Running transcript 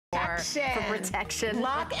For protection.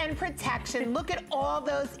 Luck and protection. Look at all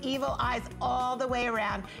those evil eyes all the way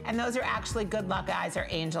around. And those are actually good luck eyes or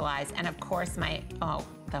angel eyes. And of course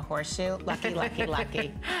the horseshoe, lucky, lucky,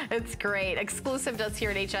 lucky. It's great. Exclusive to us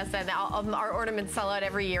here at HSN. Our ornaments sell out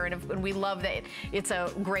every year, and we love that it's a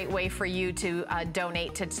great way for you to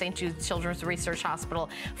donate to St. Jude Children's Research Hospital.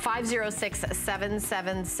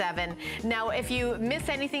 506-777. Now, if you miss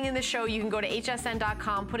anything in the show, you can go to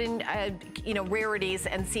hsn.com, put in rarities,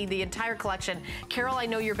 and see the entire collection. Carol, I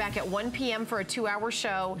know you're back at 1 p.m. for a 2-hour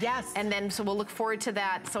show. Yes. And then, so we'll look forward to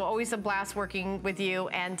that. So always a blast working with you.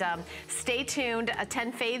 And stay tuned.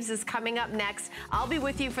 10 Faves is coming up next. I'll be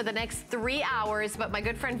with you for the next 3 hours, but my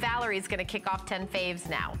good friend Valerie is going to kick off 10 Faves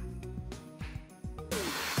now.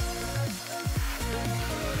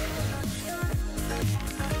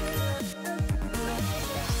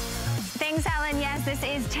 Thanks, Ellen. Yes, this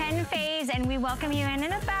is 10 Faves, and we welcome you in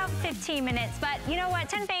about 15 minutes. But you know what?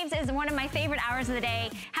 10 Faves is one of my favorite hours of the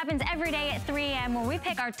day. Happens every day at 3 a.m. where we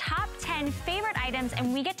pick our top 10 favorite items,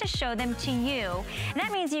 and we get to show them to you. And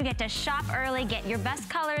that means you get to shop early, get your best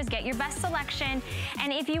colors, get your best selection.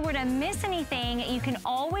 And if you were to miss anything, you can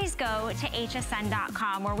always go to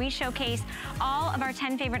hsn.com, where we showcase all of our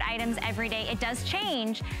 10 favorite items every day. It does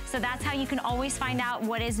change, so that's how you can always find out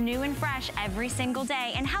what is new and fresh every single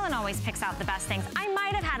day. And Helen always picks out the best things. I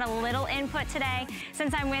might have had a little input today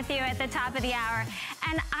since I'm with you at the top of the hour.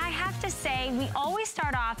 And I have to say, we always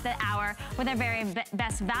start off the hour with our very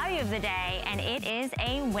best value of the day, and it is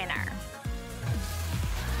a winner.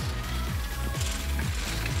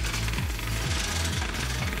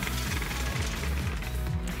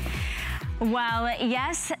 Well,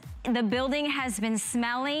 yes, the building has been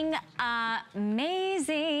smelling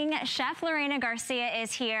amazing. Chef Lorena Garcia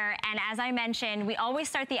is here, and as I mentioned, we always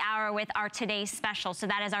start the hour with our today's special. So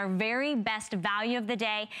that is our very best value of the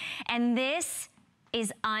day, and this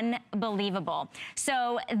is unbelievable.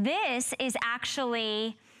 So this is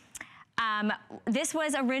actually, this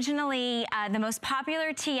was originally the most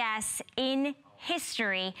popular TS in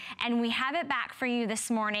history, and we have it back for you this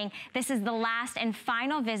morning. This is the last and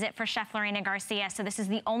final visit for Chef Lorena Garcia, so this is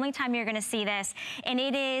the only time you're gonna see this, and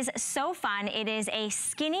it is so fun. It is a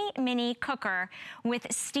skinny mini cooker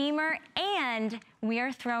with steamer, and we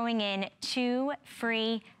are throwing in 2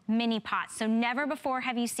 free mini pots. So never before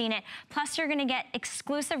have you seen it. Plus you're gonna get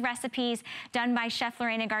exclusive recipes done by Chef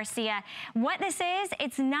Lorena Garcia. What this is,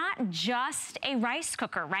 it's not just a rice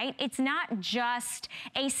cooker, right? It's not just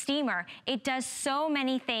a steamer. It does so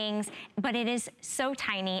many things, but it is so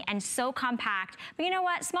tiny and so compact. But you know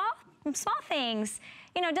what, small things,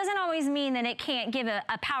 you know, doesn't always mean that it can't give a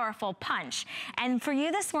powerful punch. And for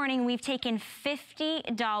you this morning, we've taken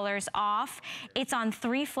 $50 off. It's on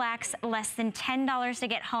 3 flex, less than $10 to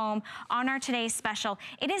get home on our today's special.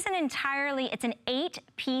 It is it's an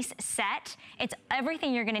 8-piece set. It's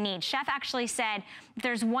everything you're gonna need. Chef actually said, if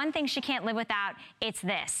there's one thing she can't live without, it's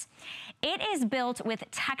this. It is built with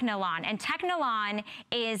Technilon, and Technilon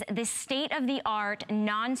is the state-of-the-art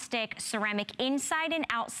non-stick ceramic inside and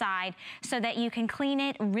outside so that you can clean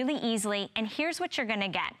it really easily. And here's what you're gonna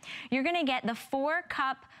get. You're gonna get the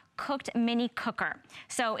 4-cup cooked mini cooker.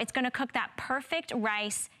 So it's gonna cook that perfect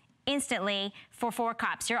rice instantly for 4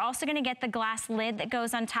 cups. You're also gonna get the glass lid that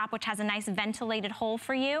goes on top, which has a nice ventilated hole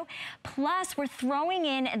for you. Plus, we're throwing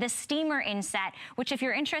in the steamer inset, which if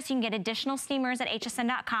you're interested, you can get additional steamers at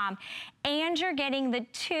hsn.com. And you're getting the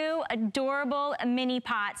 2 adorable mini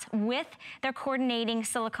pots with their coordinating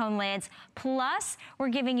silicone lids. Plus, we're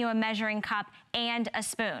giving you a measuring cup and a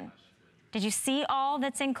spoon. Did you see all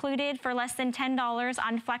that's included for less than $10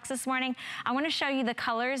 on Flex this morning? I wanna show you the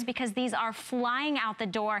colors because these are flying out the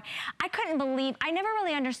door. I couldn't believe, I never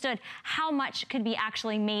really understood how much could be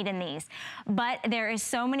actually made in these. But there is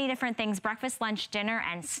so many different things, breakfast, lunch, dinner,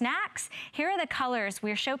 and snacks. Here are the colors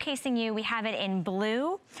we're showcasing you. We have it in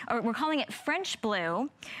blue, or we're calling it French blue.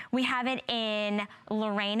 We have it in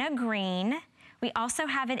Lorena green. We also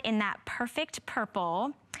have it in that perfect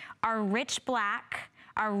purple, our rich black,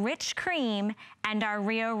 our rich cream, and our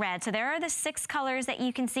Rio red. So there are the 6 colors that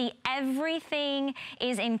you can see. Everything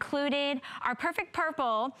is included. Our perfect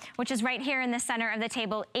purple, which is right here in the center of the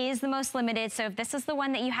table, is the most limited. So if this is the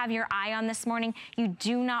one that you have your eye on this morning, you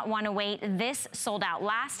do not want to wait. This sold out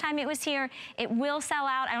last time it was here. It will sell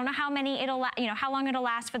out. I don't know how many how long it'll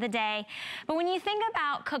last for the day. But when you think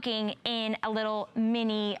about cooking in a little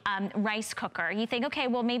mini rice cooker, you think, okay,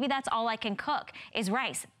 well maybe that's all I can cook is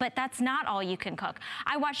rice. But that's not all you can cook.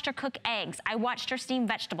 I watched her cook eggs. I watched her steam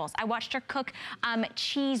vegetables. I watched her cook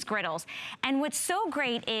cheese griddles. And what's so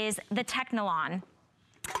great is the Technilon.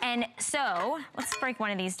 And so, let's break one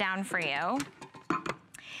of these down for you.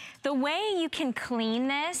 The way you can clean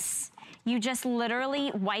this, you just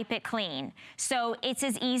literally wipe it clean. So it's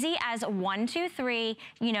as easy as 1, 2, 3.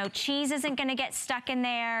 You know, cheese isn't gonna get stuck in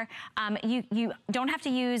there. You don't have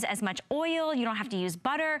to use as much oil. You don't have to use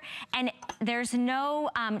butter. And there's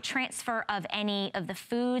no transfer of any of the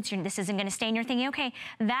foods. This isn't gonna stain. You're thinking, okay,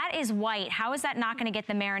 that is white. How is that not gonna get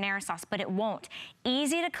the marinara sauce? But it won't.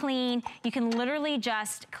 Easy to clean. You can literally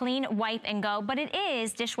just clean, wipe, and go. But it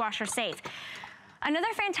is dishwasher safe.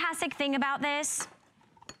 Another fantastic thing about this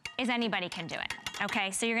is anybody can do it,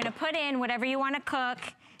 okay? So you're gonna put in whatever you wanna cook,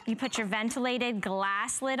 you put your ventilated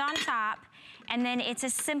glass lid on top, and then it's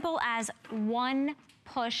as simple as one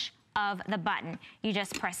push of the button. You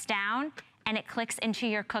just press down and it clicks into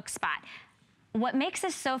your cook spot. What makes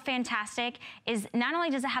this so fantastic is not only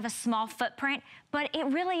does it have a small footprint, but it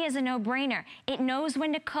really is a no-brainer. It knows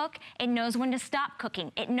when to cook, it knows when to stop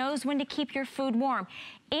cooking, it knows when to keep your food warm.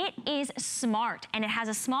 It is smart and it has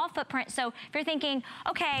a small footprint. So if you're thinking,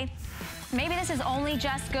 okay, maybe this is only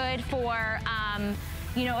just good for,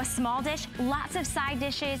 you know, a small dish, lots of side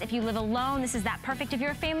dishes. If you live alone, this is that perfect. If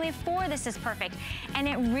you're a family of 4, this is perfect. And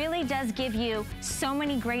it really does give you so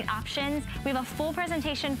many great options. We have a full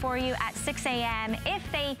presentation for you at 6 a.m.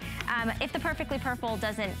 If the Perfectly Purple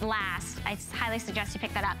doesn't last, I highly suggest you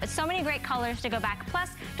pick that up. But so many great colors to go back. Plus,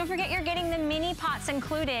 don't forget you're getting the mini pots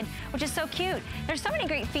included, which is so cute. There's so many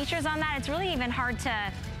great features on that. It's really even hard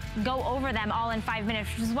to go over them all in 5 minutes,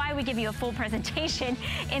 which is why we give you a full presentation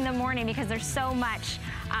in the morning, because there's so much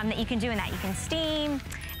that you can do in that. You can steam,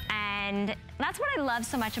 and that's what I love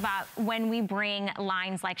so much about when we bring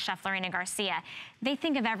lines like Chef Lorena Garcia. They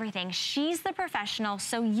think of everything. She's the professional,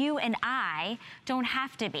 so you and I don't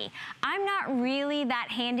have to be. I'm not really that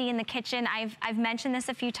handy in the kitchen. I've mentioned this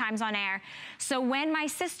a few times on air. So when my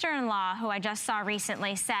sister-in-law, who I just saw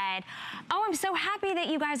recently, said, oh, I'm so happy that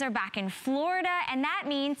you guys are back in Florida, and that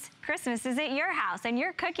means Christmas is at your house and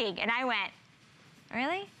you're cooking. And I went,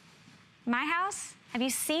 really? My house? Have you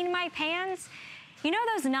seen my pans? You know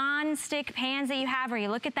those non-stick pans that you have where you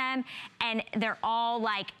look at them and they're all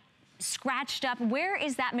like scratched up? Where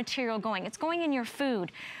is that material going? It's going in your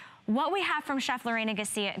food. What we have from Chef Lorena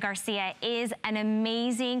Garcia is an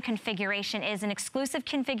amazing configuration, is an exclusive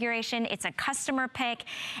configuration. It's a customer pick,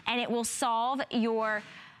 and it will solve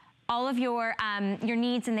all of your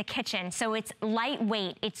needs in the kitchen. So it's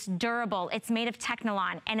lightweight, it's durable, it's made of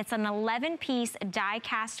Technilon, and it's an 11-piece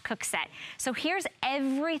die-cast cook set. So here's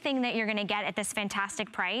everything that you're gonna get at this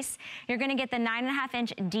fantastic price. You're gonna get the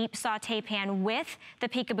 9.5-inch deep saute pan with the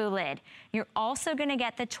peekaboo lid. You're also gonna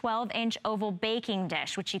get the 12-inch oval baking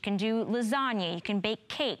dish, which you can do lasagna, you can bake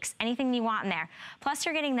cakes, anything you want in there. Plus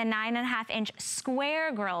you're getting the 9.5-inch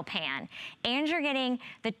square grill pan, and you're getting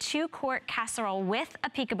the 2-quart casserole with a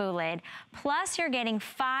peekaboo lid. Plus you're getting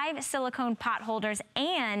 5 silicone pot holders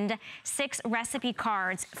and 6 recipe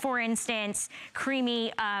cards. For instance,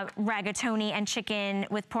 creamy rigatoni and chicken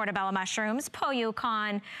with portobello mushrooms, pollo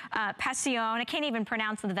con passion. I can't even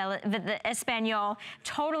pronounce the Espanol.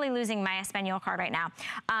 Totally losing my Espanol card right now.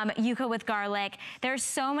 Yuca with garlic. There's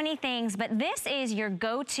so many things, but this is your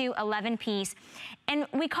go-to 11-piece. And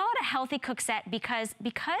we call it a healthy cook set because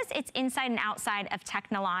it's inside and outside of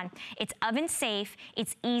Technilon. It's oven safe,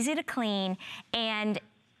 it's easy to clean, and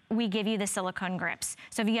we give you the silicone grips.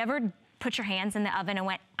 So if you ever put your hands in the oven and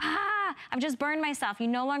went, I've just burned myself, you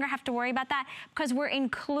no longer have to worry about that, because we're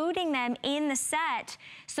including them in the set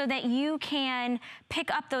so that you can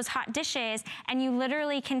pick up those hot dishes and you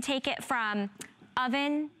literally can take it from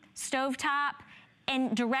oven, stovetop,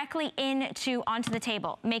 and directly onto the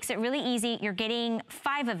table. Makes it really easy. You're getting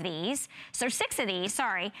 5 of these, so 6 of these,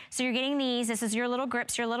 sorry. So you're getting these. This is your little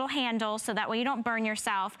grips, your little handle, so that way you don't burn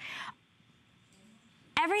yourself.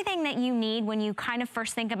 Everything that you need when you kind of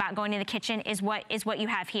first think about going to the kitchen is what you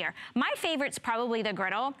have here. My favorite's probably the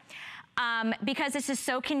griddle. Because this is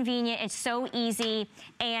so convenient, it's so easy,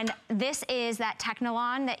 and this is that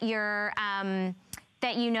Technilon that you're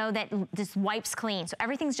that you know that this wipes clean. So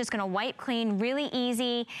everything's just gonna wipe clean, really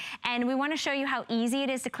easy. And we wanna show you how easy it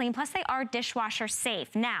is to clean. Plus they are dishwasher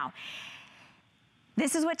safe. Now,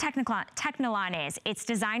 this is what Technilon is. It's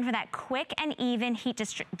designed for that quick and even heat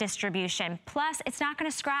distribution. Plus, it's not gonna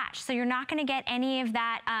scratch, so you're not gonna get any of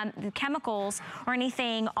that chemicals or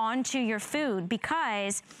anything onto your food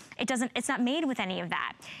because it's not made with any of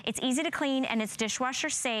that. It's easy to clean and it's dishwasher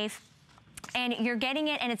safe. And you're getting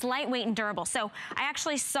it, and it's lightweight and durable. So I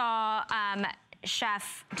actually saw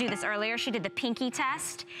Chef do this earlier. She did the pinky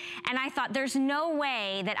test, and I thought there's no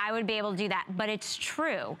way that I would be able to do that, but it's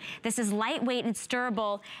true. This is lightweight and it's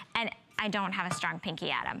durable, and I don't have a strong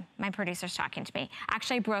pinky, Adam. My producer's talking to me.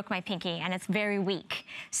 Actually, I broke my pinky and it's very weak.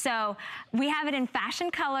 So we have it in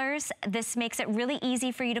fashion colors. This makes it really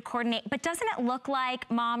easy for you to coordinate, but doesn't it look like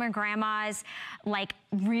mom or grandma's like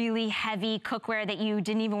really heavy cookware that you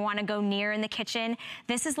didn't even want to go near in the kitchen?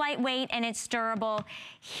 This is lightweight and it's durable.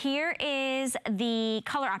 Here is the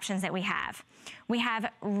color options that we have. We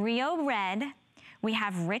have Rio Red, we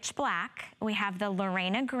have Rich Black, we have the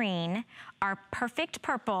Lorena Green, our Perfect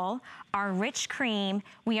Purple, our Rich Cream.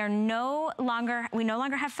 We no longer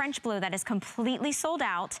have French Blue, that is completely sold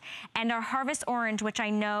out, and our Harvest Orange, which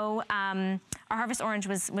I know our Harvest Orange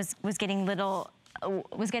was getting a little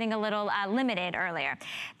limited earlier.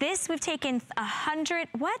 This we've taken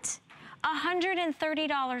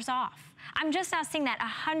 $130 off. I'm just now seeing that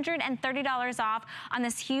 $130 off on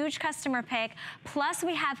this huge customer pick. Plus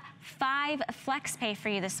we have 5 flex pay for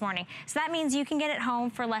you this morning. So that means you can get it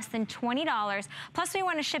home for less than $20. Plus we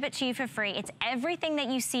want to ship it to you for free. It's everything that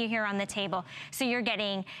you see here on the table. So you're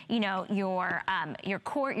getting, you know, your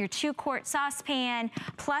 2-quart saucepan,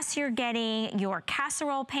 plus you're getting your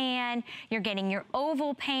casserole pan, you're getting your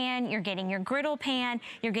oval pan, you're getting your griddle pan,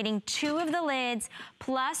 you're getting 2 of the lids,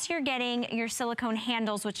 plus you're getting your silicone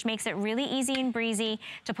handles, which makes it really easy and breezy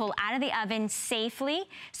to pull out of the oven safely,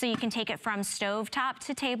 so you can take it from stovetop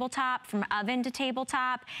to tabletop, from oven to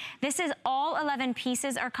tabletop. This is all 11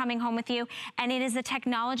 pieces are coming home with you, and it is the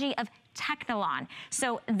technology of Technilon.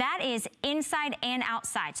 So that is inside and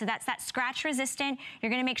outside. So that's that scratch resistant.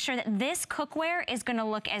 You're gonna make sure that this cookware is gonna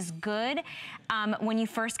look as good when you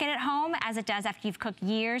first get it home as it does after you've cooked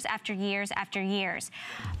years after years after years.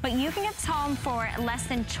 But you can get this home for less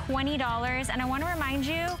than $20. And I wanna remind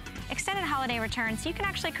you, extended holiday returns, so you can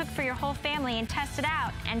actually cook for your whole family and test it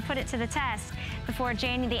out and put it to the test before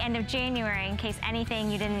the end of January in case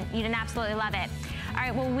anything you didn't absolutely love it. All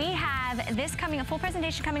right, well, we have this a full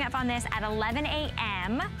presentation coming up on this at 11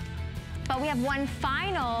 a.m. But we have one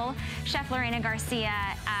final Chef Lorena Garcia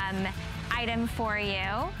item for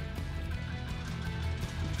you.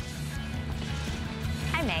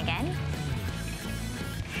 Hi, Megan.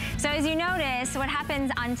 So as you notice, what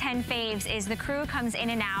happens on 10 Faves is the crew comes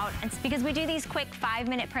in and out. It's because we do these quick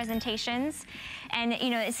 5-minute presentations. And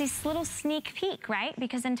you know, it's this little sneak peek, right?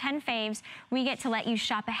 Because in 10 Faves, we get to let you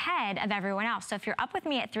shop ahead of everyone else. So if you're up with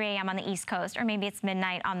me at 3 a.m. on the East Coast, or maybe it's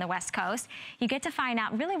midnight on the West Coast, you get to find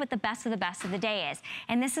out really what the best of the day is.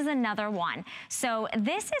 And this is another one. So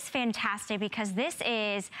this is fantastic because this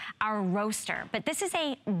is our roaster, but this is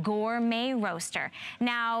a gourmet roaster.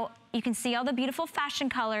 Now, you can see all the beautiful fashion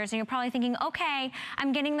colors, and you're probably thinking, okay,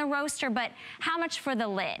 I'm getting the roaster, but how much for the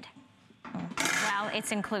lid? Well,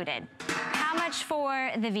 it's included. How much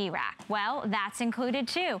for the V-Rack? Well, that's included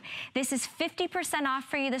too. This is 50% off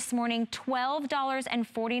for you this morning,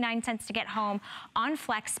 $12.49 to get home on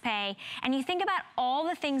FlexPay. And you think about all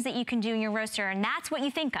the things that you can do in your roaster, and that's what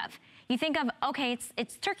you think of. You think of, okay,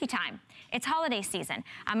 it's turkey time. It's holiday season.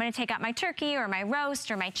 I'm gonna take out my turkey or my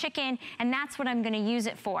roast or my chicken, and that's what I'm gonna use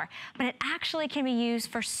it for. But it actually can be used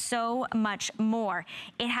for so much more.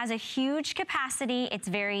 It has a huge capacity. It's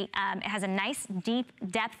it has a nice deep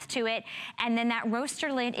depth to it. And then that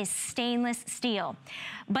roaster lid is stainless steel.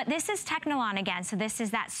 But this is Technilon again. So this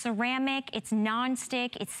is that ceramic, it's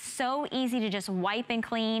non-stick. It's so easy to just wipe and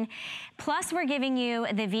clean. Plus we're giving you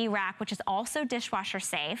the V-Rack, which is also dishwasher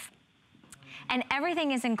safe. And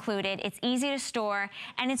everything is included. It's easy to store,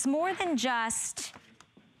 and it's more than just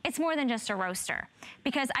a roaster.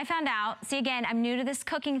 Because I found out, see again, I'm new to this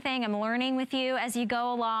cooking thing. I'm learning with you as you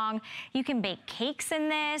go along. You can bake cakes in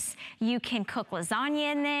this. You can cook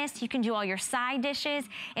lasagna in this. You can do all your side dishes.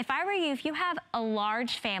 If I were you, if you have a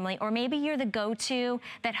large family, or maybe you're the go-to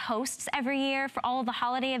that hosts every year for all of the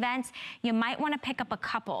holiday events, you might want to pick up a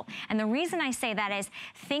couple. And the reason I say that is,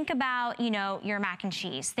 think about, you know, your mac and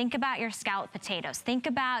cheese. Think about your scalloped potatoes. Think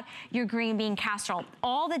about your green bean casserole.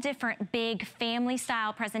 All the different big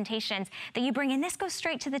family-style presentations that you bring in. This goes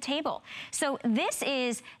straight to the table. So this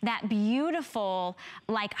is that beautiful,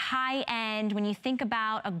 like high-end, when you think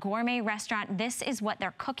about a gourmet restaurant, this is what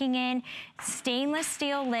they're cooking in. Stainless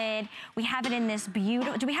steel lid. We have it in this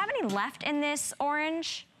beautiful, do we have any left in this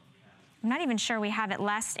orange? I'm not even sure we have it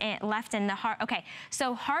left in the okay,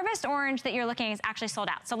 so Harvest Orange that you're looking at is actually sold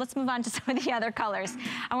out. So let's move on to some of the other colors.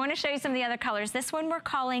 I want to show you some of the other colors. This one we're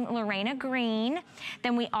calling Lorena Green.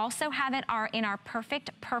 Then we also have it in our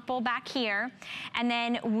Perfect Purple back here. And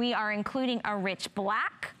then we are including a Rich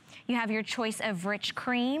Black. You have your choice of Rich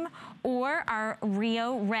Cream or our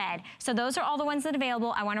Rio Red. So those are all the ones that are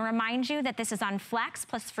available. I want to remind you that this is on Flex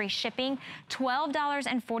plus free shipping,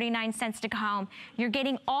 $12.49 to go home. You're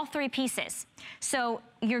getting all 3 pieces. So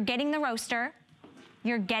you're getting the roaster,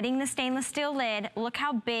 You're getting the stainless steel lid. Look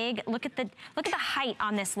how big, look at the height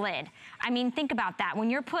on this lid. I mean, think about that. When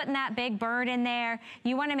you're putting that big bird in there,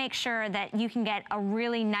 you wanna make sure that you can get a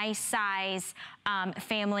really nice size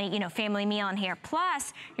family meal in here.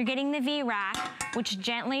 Plus, you're getting the V-rack, which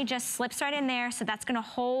gently just slips right in there, so that's gonna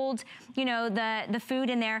hold, you know, the food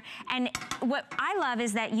in there. And what I love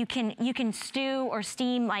is that you can stew or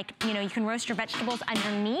steam, like, you know, you can roast your vegetables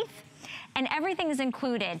underneath, and everything is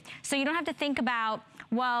included. So you don't have to think about,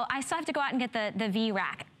 well, I still have to go out and get the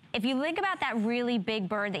V-rack. If you think about that really big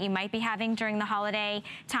bird that you might be having during the holiday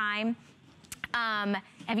time,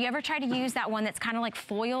 have you ever tried to use that one that's kind of like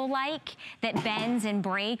foil-like, that bends and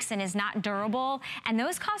breaks and is not durable? And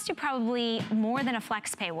those cost you probably more than a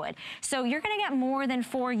FlexPay would. So you're gonna get more than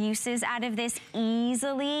 4 uses out of this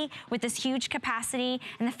easily with this huge capacity.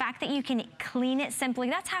 And the fact that you can clean it simply,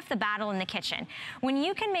 that's half the battle in the kitchen. When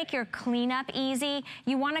you can make your cleanup easy,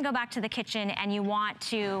 you wanna go back to the kitchen and you want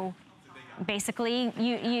to basically,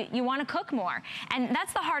 you want to cook more. And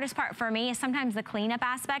that's the hardest part for me, is sometimes the cleanup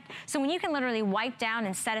aspect. So when you can literally wipe down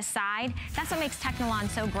and set aside, that's what makes Technilon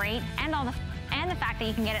so great, and the fact that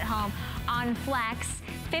you can get it home on Flex.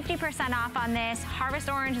 50% off on this. Harvest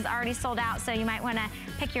Orange is already sold out, so you might want to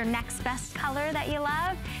pick your next best color that you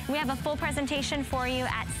love. We have a full presentation for you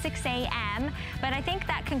at 6 a.m., but I think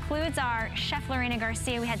that concludes our Chef Lorena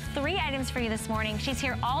Garcia. We had 3 items for you this morning. She's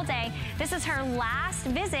here all day. This is her last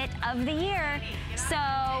visit of the year, so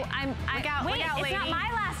Look out, it's lady. not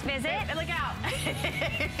my last visit. Look out.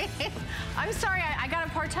 I'm sorry, I got a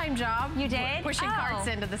part-time job. You did? Pushing carts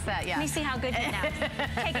into the set, yeah. Let me see how good you know.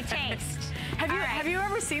 Take a taste. Have you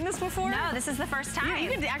ever seen this before? No, this is the first time.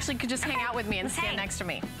 You could just hang out with me and stand next to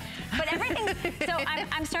me. But everything, so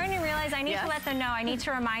I'm starting to realize I need to let them know, I need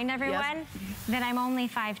to remind everyone that I'm only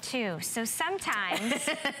 5'2". So sometimes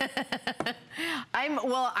I'm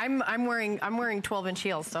wearing 12-inch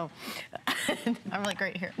heels, so I'm like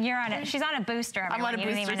right here. You're on it. She's on a booster. Everyone. I'm on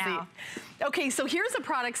a booster seat. Okay, so here's a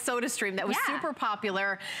product, SodaStream, that was super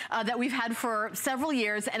popular, that we've had for several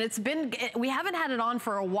years, and we haven't had it on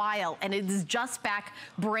for a while, and it is just back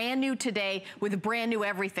brand new today with brand new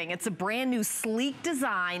everything. It's a brand new sleek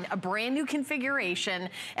design, a brand new configuration,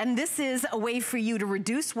 and this is a way for you to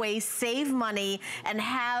reduce waste, save money, and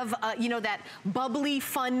have, you know, that bubbly,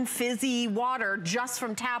 fun, fizzy water just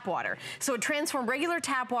from tap water. So it transformed regular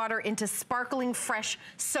tap water into sparkling, fresh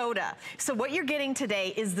soda. So what you're getting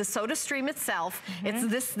today is the SodaStream itself.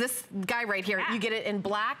 It's this guy right here. You get it in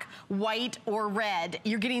black, white, or red.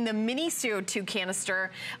 You're getting the mini CO2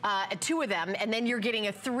 canister, 2 of them, and then you're getting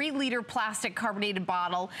a 3-liter plastic carbonated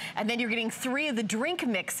bottle, and then you're getting 3 of the drink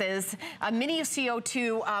mixes, a mini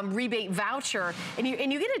CO2 rebate voucher, and you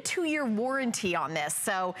get a 2-year warranty on this.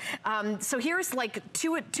 So so here's like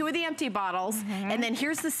two of the empty bottles, and then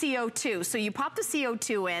here's the CO2. So you pop the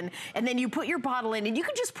CO2 in, and then you put your bottle in, and you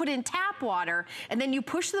can just put in tap water, and then you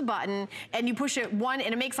push the button, and you push it and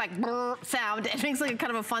it makes like brrr sound. It makes like a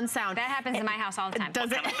kind of a fun sound. That happens in my house all the time.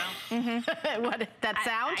 Does it? What, that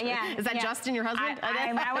sound? Yeah. Is that Justin, your husband?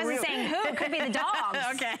 I wasn't saying who. It could be the dogs.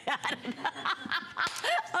 Okay.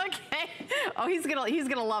 Okay. Oh, he's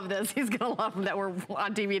gonna love this. He's gonna love that we're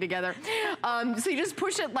on TV together. So you just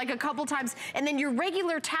push it like a couple times, and then your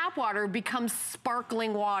regular tap water becomes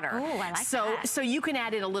sparkling water. Ooh, I like that. So you can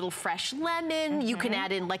add in a little fresh lemon. You can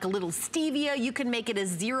add in like a little stevia. You can make it as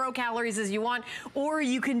 0 calories as you want, or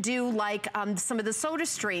you can do like some of the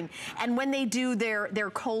SodaStream. And when they do their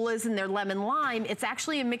colas and their lemon lime, it's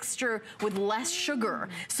actually a mixture with less sugar.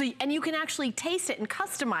 So and you can actually taste it and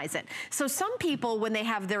customize it. So some people, when they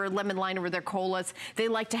have their lemon lime or their colas, they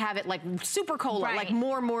like to have it like super cola, like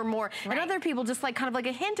more. And other people just like kind of like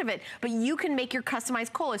a hint of it. But you can make your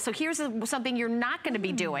customized cola. So here's something you're not going to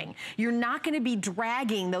be doing. You're not going to be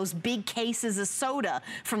dragging those big cases of soda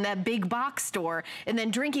from that big box store and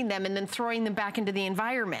then drinking them and then throwing them back into the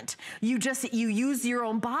environment. You use your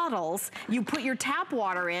own bottles, you put your tap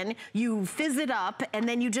water in, you fizz it up, and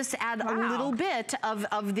then you just add a little bit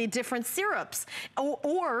of the different syrups.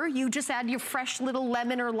 Or you just add your fresh little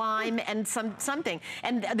lemon or lime and something.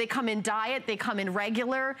 And they come in diet, they come in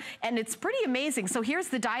regular, and it's pretty amazing. So here's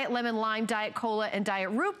the Diet Lemon Lime, Diet Cola, and Diet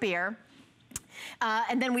Root Beer.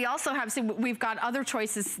 And then we also have, so we've got other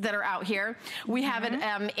choices that are out here. We have it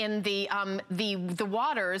in the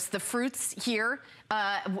waters, the fruits here,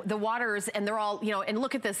 the waters, and they're all, you know, and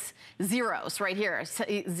look at this, zeros right here,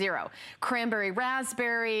 0. Cranberry,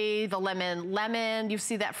 raspberry, the lemon, you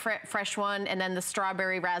see that fresh one, and then the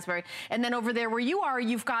strawberry, raspberry. And then over there where you are,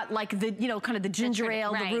 you've got like the, you know, kind of the ginger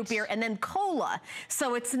ale, the root beer, and then cola.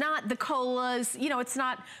 So it's not the colas, you know, it's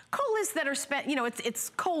not colas that are spent, you know, it's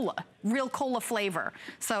cola, real cola flavor.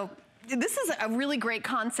 So this is a really great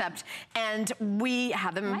concept, and we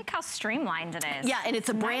have them. I like how streamlined it is. Yeah, and it's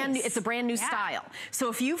a brand new Yeah. style. So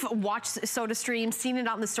if you've watched SodaStream, seen it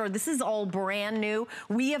out in the store, this is all brand new.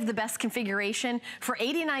 We have the best configuration for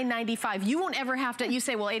 $89.95. You won't ever have to. You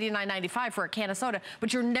say, well, $89.95 for a can of soda,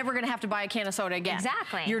 but you're never going to have to buy a can of soda again.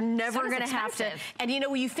 Exactly. You're never Soda's going to have to. expensive. And you know,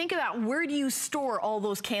 when you think about where do you store all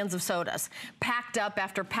those cans of sodas, packed up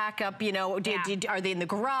after pack up, you know, are they in the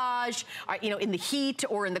garage, are, you know, in the heat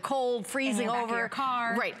or in the cold, freezing in the back over of your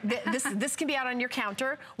car. Right. This can be out on your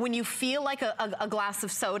counter. When you feel like a glass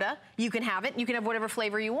of soda, you can have it. You can have whatever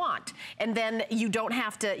flavor you want, and then you don't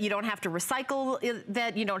have to recycle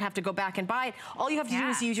that. You don't have to go back and buy it. All you have to do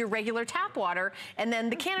is use your regular tap water, and then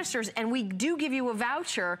the canisters. And we do give you a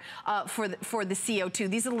voucher for the CO2.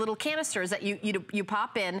 These are little canisters that you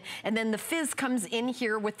pop in, and then the fizz comes in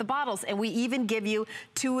here with the bottles. And we even give you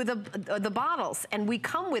 2 of the bottles, and we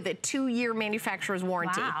come with a 2-year manufacturer's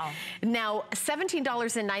warranty. Wow. Now,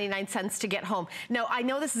 $17.99 to get home. Now, I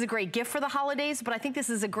know this is a great gift for the holidays, but I think this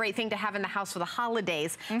is a great thing to have in the house for the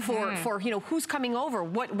holidays for you know, who's coming over,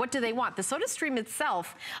 what do they want? The SodaStream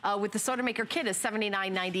itself with the Soda Maker kit is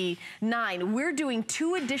 $79.99. We're doing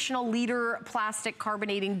 2 additional liter plastic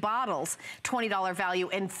carbonating bottles, $20 value,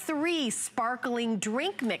 and 3 sparkling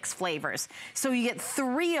drink mix flavors. So you get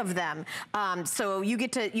 3 of them. So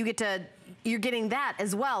you're getting that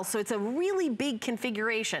as well. So it's a really big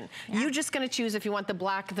configuration. You're just gonna choose if you want the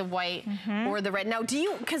black, the white, or the red. Now,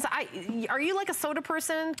 are you like a soda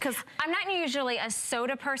person? Because I'm not usually a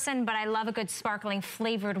soda person, but I love a good sparkling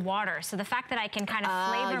flavored water. So the fact that I can kind of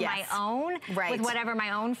flavor my own with whatever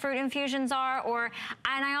my own fruit infusions are,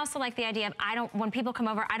 and I also like the idea of when people come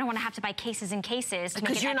over, I don't want to have to buy cases and cases to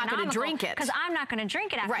make it you're not going to drink it. Because I'm not going to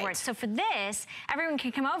drink it afterwards. So for this, everyone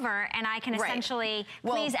can come over and I can essentially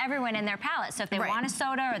please everyone in their palate. So if they want a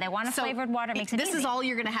soda or they want a flavored water, it makes it easy. This is all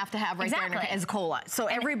you're going to have right there as cola. So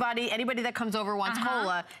anybody that comes over wants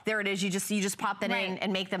cola, there it is. You just pop that in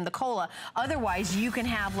and make them the cola. Otherwise, you can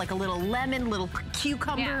have like a little lemon, little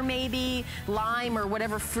cucumber maybe, lime or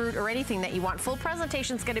whatever fruit or anything that you want. Full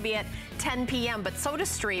presentation is going to be at 10 p.m. But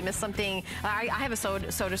SodaStream is something, I have a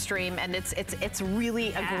SodaStream, and it's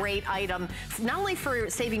really a great item, not only for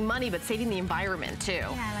saving money, but saving the environment too.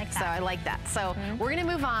 Yeah, I like that. So I like that. So we're going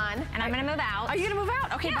to move on. And I'm going to move out. Are you going to move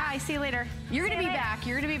out? Okay, bye. See you later. You're going to be back.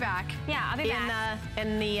 You're going to be back. Yeah, I'll be back.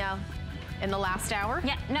 In the last hour?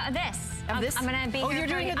 Yeah, no, this. Of this? I'm going to be you're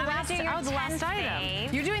doing the last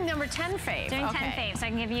item. You're doing number 10 fave. Doing 10 faves, so I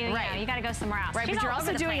can give you, you got to go somewhere else. Right, but you're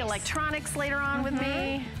also doing electronics later on with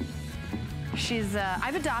me.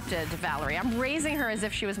 I've adopted Valerie. I'm raising her as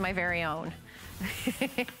if she was my very own.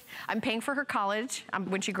 I'm paying for her college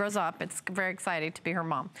when she grows up. It's very exciting to be her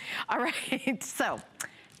mom. All right, so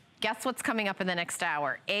guess what's coming up in the next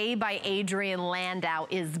hour? A by Adrienne Landau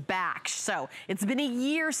is back. So it's been a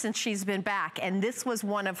year since she's been back, and this was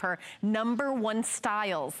one of her #1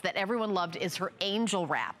 styles that everyone loved, is her angel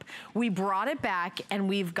wrap. We brought it back, and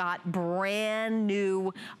we've got brand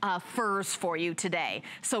new furs for you today.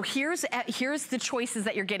 So here's the choices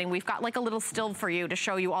that you're getting. We've got like a little still for you to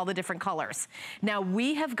show you all the different colors. Now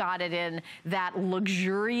we have got it in that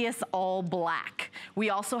luxurious all black.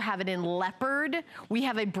 We also have it in leopard. We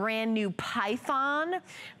have a brand new python,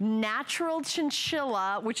 natural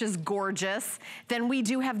chinchilla, which is gorgeous. Then we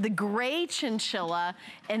do have the gray chinchilla,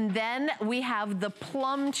 and then we have the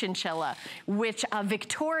plum chinchilla, which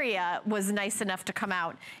Victoria was nice enough to come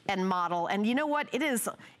out and model. And you know what? It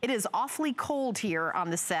is awfully cold here on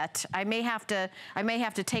the set. I may have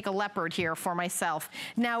to take a leopard here for myself.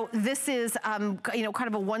 Now this is you know, kind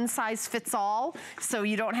of a one size fits all, so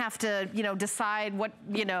you don't have to decide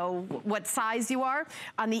what size you are.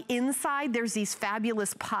 On the inside, there's these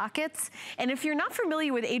fabulous pockets. And if you're not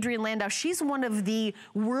familiar with Adrienne Landau, she's one of the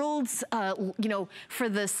world's, for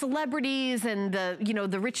the celebrities and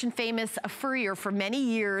the rich and famous furrier for many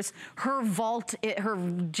years. Her vault, her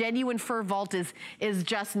genuine fur vault is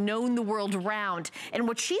just known the world around. And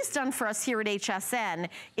what she's done for us here at HSN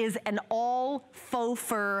is an all faux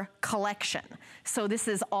fur collection. So this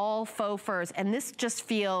is all faux furs, and this just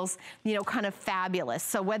feels, kind of fabulous.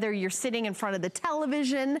 So whether you're sitting in front of the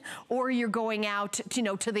television or you're going out,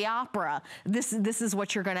 to the opera, this is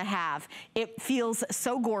what you're gonna have. It feels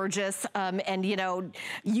so gorgeous, and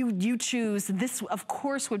you choose. This, of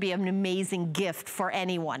course, would be an amazing gift for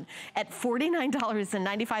anyone. At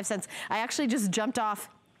 $49.95, I actually just jumped off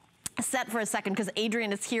set for a second because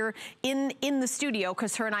Adrienne is here in the studio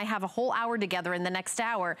because her and I have a whole hour together in the next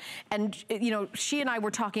hour. And, you know, she and I were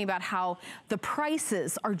talking about how the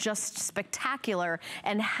prices are just spectacular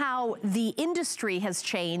and how the industry has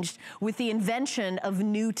changed with the invention of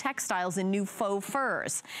new textiles and new faux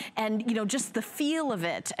furs. And, you know, just the feel of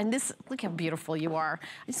it. And this, look how beautiful you are.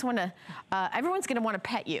 I just want to, everyone's going to want to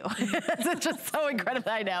pet you. It's just so incredible.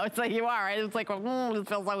 I know. It's like you are. Right? It's like, it feels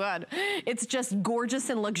so good. It's just gorgeous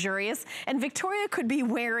and luxurious. And Victoria could be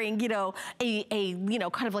wearing, you know, a you know,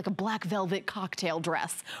 kind of like a black velvet cocktail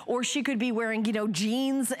dress, or she could be wearing, you know,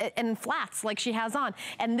 jeans and flats like she has on.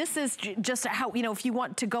 And this is just how, you know, if you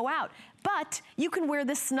want to go out. But you can wear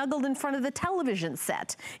this snuggled in front of the television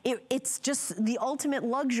set. It's just the ultimate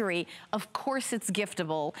luxury. Of course it's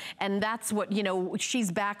giftable. And that's what, you know,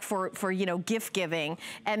 she's back for you know, gift giving.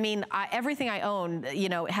 I mean, everything I own, you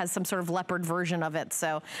know, has some sort of leopard version of it.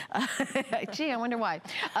 So, gee, I wonder why.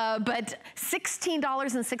 But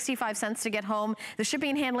 $16.65 to get home. The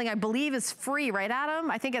shipping and handling, I believe, is free, right,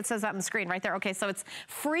 Adam? I think it says that on the screen right there. Okay, so it's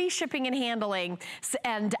free shipping and handling.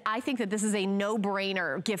 And I think that this is a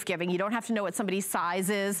no-brainer gift giving. You don't have to know what somebody's size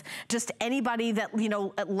is. Just anybody that, you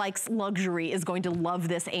know, likes luxury is going to love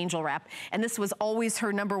this angel wrap. And this was always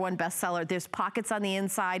her #1 bestseller. There's pockets on the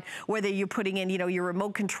inside, whether you're putting in, you know, your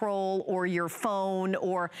remote control or your phone,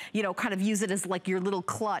 or, you know, kind of use it as like your little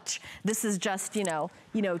clutch. This is just, you know,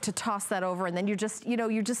 to toss that over, and then you're just, you know,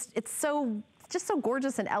 it's so just so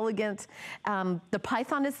gorgeous and elegant. The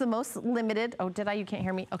python is the most limited. Oh, did I? You can't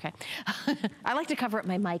hear me? Okay. I like to cover up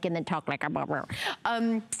my mic and then talk like a bubble.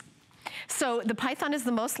 So the python is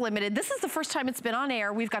the most limited. This is the first time it's been on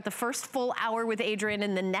air. We've got the first full hour with Adrienne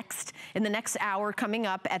in the next hour coming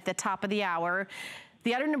up at the top of the hour.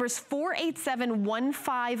 The item number is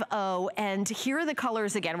 487150, and here are the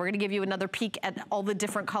colors again. We're gonna give you another peek at all the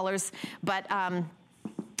different colors, but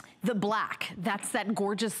the black, that's that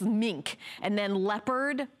gorgeous mink, and then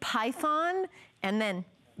leopard, python, and then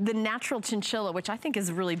the natural chinchilla, which I think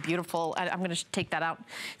is really beautiful. I'm gonna take that out.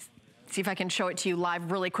 See if I can show it to you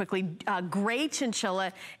live really quickly. Gray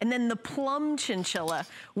chinchilla, and then the plum chinchilla,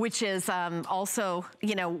 which is also,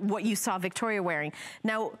 you know, what you saw Victoria wearing.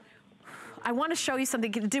 Now, I want to show you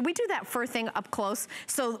something. Did we do that fur thing up close?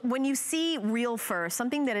 So when you see real fur,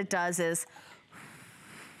 something that it does is,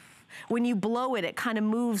 when you blow it, it kind of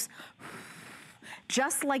moves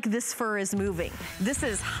just like this fur is moving. This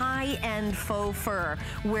is high-end faux fur,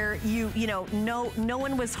 where you know, no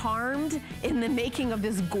one was harmed in the making of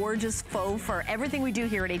this gorgeous faux fur. Everything we do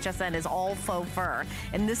here at HSN is all faux fur,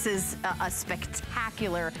 and this is a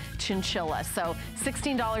spectacular chinchilla. So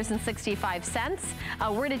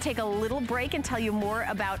 $16.65. We're gonna take a little break and tell you more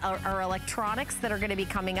about our electronics that are gonna be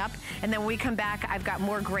coming up, and then when we come back, I've got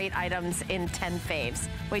more great items in 10 faves.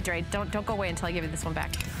 Wait, Dre, don't go away until I give you this one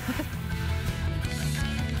back.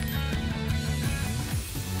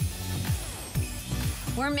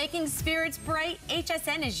 We're making spirits bright.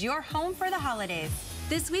 HSN is your home for the holidays.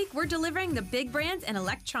 This week, we're delivering the big brands in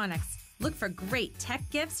electronics. Look for great tech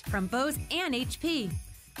gifts from Bose and HP.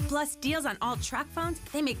 Plus deals on all track phones.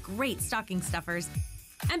 They make great stocking stuffers.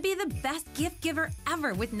 And be the best gift giver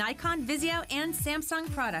ever with Nikon, Vizio, and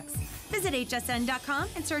Samsung products. Visit hsn.com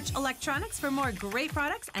and search electronics for more great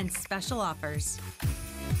products and special offers.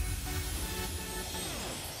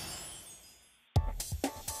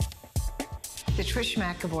 The Trish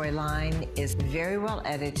McAvoy line is very well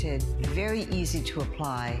edited, very easy to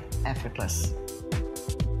apply, effortless.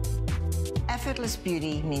 Effortless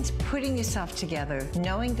beauty means putting yourself together,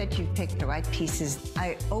 knowing that you've picked the right pieces.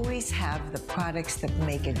 I always have the products that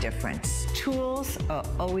make a difference. Tools are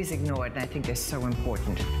always ignored, and I think they're so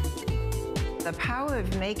important. The power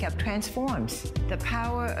of makeup transforms. The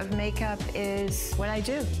power of makeup is what I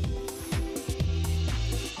do.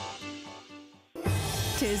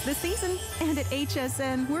 'Tis the season, and at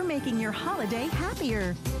HSN, we're making your holiday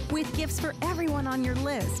happier with gifts for everyone on your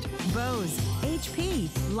list. Bose, HP,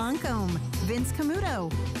 Lancome, Vince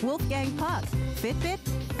Camuto, Wolfgang Puck, Fitbit,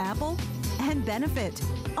 Apple, and Benefit,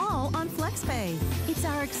 all on FlexPay. It's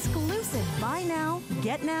our exclusive buy now,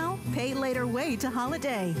 get now, pay later way to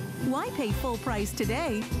holiday. Why pay full price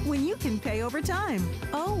today when you can pay over time?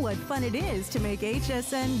 Oh, what fun it is to make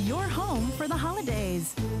HSN your home for the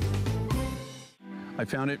holidays. I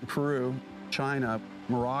found it in Peru, China,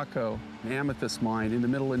 Morocco, an amethyst mine in the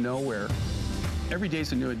middle of nowhere. Every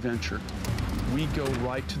day's a new adventure. We go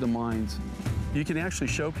right to the mines. You can actually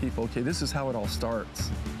show people, okay, this is how it all starts.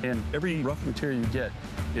 And every rough material you get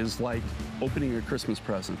is like opening a Christmas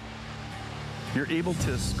present. You're able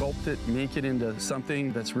to sculpt it, make it into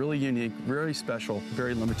something that's really unique, very special,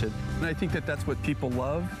 very limited. And I think that that's what people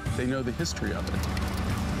love. They know the history of it.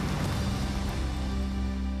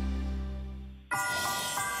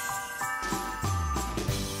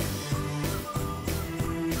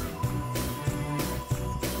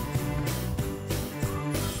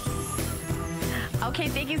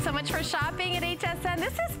 being at HSN.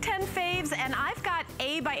 This is 10 Faves, and I've got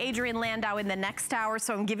A by Adrienne Landau in the next hour,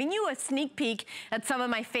 so I'm giving you a sneak peek at some of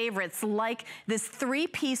my favorites, like this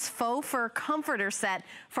 3-piece faux fur comforter set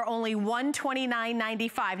for only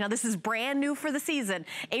 $129.95. Now, this is brand new for the season.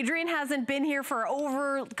 Adrienne hasn't been here for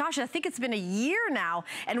over, gosh, I think it's been a year now,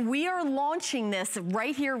 and we are launching this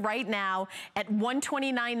right here, right now at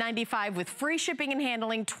 $129.95 with free shipping and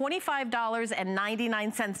handling,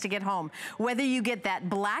 $25.99 to get home. Whether you get that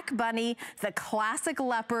black bunny, the classic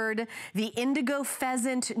leopard, the indigo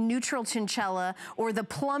pheasant neutral chinchilla, or the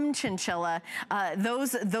plum chinchilla,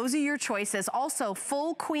 those are your choices. Also,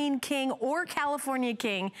 full queen, king, or California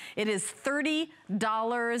king, it is $30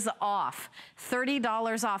 off.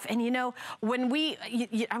 $30 off. And you know, when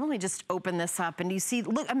I only just open this up and you see,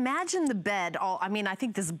 look, imagine the bed. I mean, I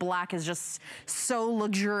think this black is just so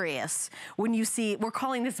luxurious. When you see, we're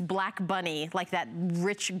calling this black bunny, like that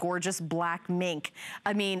rich, gorgeous black mink.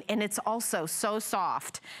 I mean, and it's also so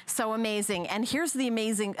soft, so amazing. And here's the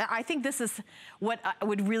amazing, I think this is what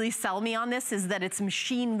would really sell me on this, is that it's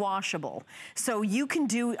machine washable. So you can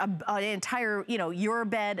do an entire, you know, your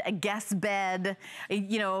bed, a guest bed,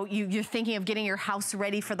 you know, you're thinking of getting your house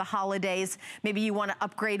ready for the holidays. Maybe you want to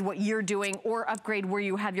upgrade what you're doing or upgrade where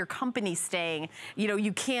you have your company staying. You know,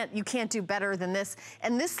 you can't do better than this.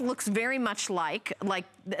 And this looks very much like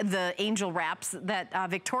the angel wraps that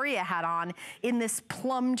Victoria had on in this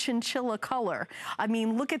plum chinchilla color. I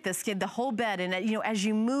mean, look at this, the whole bed. And you know, as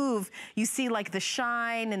you move, you see like the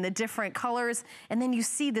shine and the different colors. And then you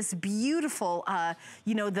see this beautiful,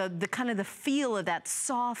 you know, the kind of the feel of that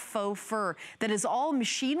soft faux fur that is all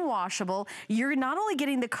machine washable. You're not only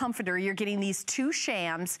getting the comforter, you're getting these 2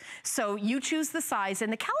 shams. So you choose the size,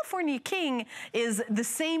 and the California King is the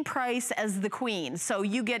same price as the Queen. So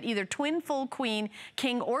you get either twin full queen,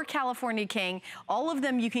 king, or California King. All of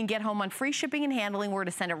them you can get home on free shipping and handling. We're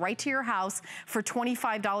to send it right to your house for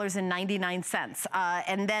 $25.99.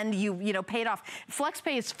 And then you know, pay it off.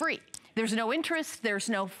 FlexPay is free. There's no interest, there's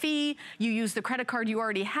no fee. You use the credit card you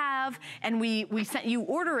already have, and you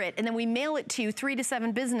order it, and then we mail it to you 3 to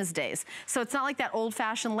 7 business days. So it's not like that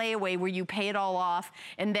old-fashioned layaway where you pay it all off,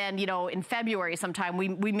 and then, you know, in February sometime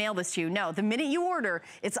we mail this to you. No, the minute you order,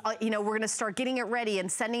 it's, you know, we're gonna start getting it ready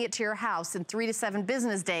and sending it to your house in 3 to 7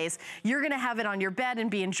 business days. You're gonna have it on your bed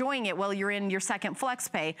and be enjoying it while you're in your second flex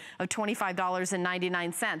pay of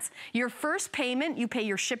 $25.99. Your first payment, you pay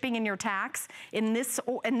your shipping and your tax. In this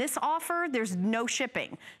offer, there's no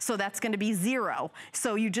shipping, so that's going to be $0.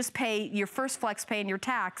 So you just pay your first flex pay and your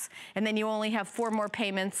tax, and then you only have 4 more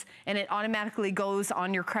payments, and it automatically goes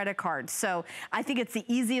on your credit card. So I think it's the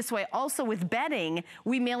easiest way. Also with bedding,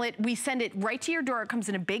 we send it right to your door. It comes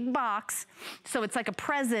in a big box, so it's like a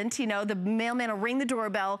present. You know, the mailman will ring the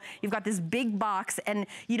doorbell. You've got this big box, and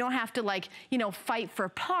you don't have to, like, you know, fight for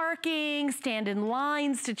parking, stand in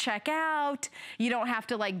lines to check out. You don't have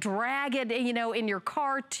to, like, drag it, you know, in your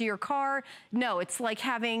car to your car. No, it's like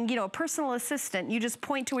having, you know, a personal assistant. You just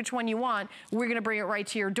point to which one you want. We're gonna bring it right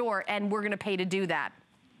to your door, and we're gonna pay to do that.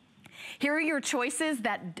 Here are your choices,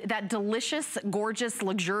 that delicious, gorgeous,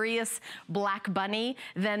 luxurious black bunny.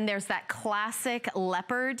 Then there's that classic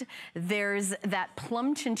leopard. There's that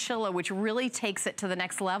plum chinchilla, which really takes it to the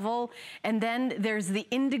next level. And then there's the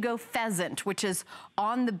indigo pheasant, which is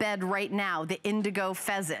on the bed right now, the indigo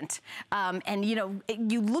pheasant. And you know,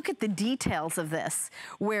 you look at the details of this,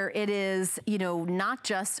 where it is, you know, not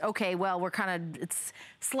just, okay, well, it's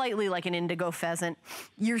slightly like an indigo pheasant.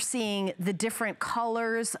 You're seeing the different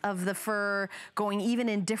colors of the fur going even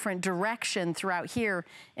in different direction throughout here,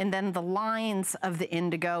 and then the lines of the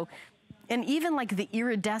indigo. And even like the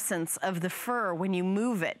iridescence of the fur, when you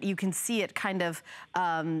move it, you can see it kind of,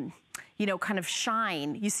 you know, kind of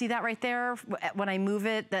shine. You see that right there? When I move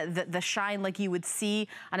it, the shine like you would see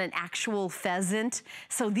on an actual pheasant.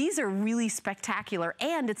 So these are really spectacular,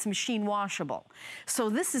 and it's machine washable.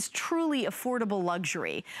 So this is truly affordable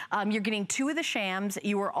luxury. You're getting 2 of the shams.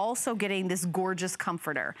 You are also getting this gorgeous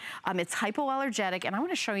comforter. It's hypoallergenic, and I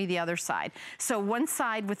want to show you the other side. So one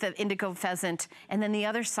side with the indigo pheasant, and then the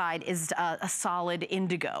other side is a solid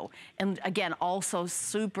indigo. And again, also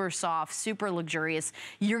super soft, super luxurious.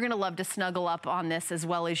 You're gonna love to snuggle up on this, as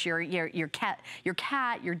well as your cat,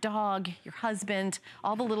 your dog, your husband.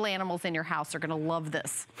 All the little animals in your house are gonna love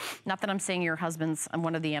this. Not that I'm saying your husband's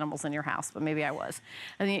one of the animals in your house, but maybe I was.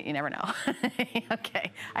 I mean, you never know.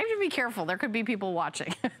 Okay, I have to be careful. There could be people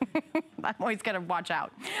watching. I'm always gonna watch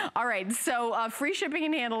out. All right, so free shipping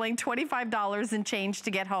and handling, $25 and change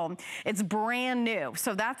to get home. It's brand new,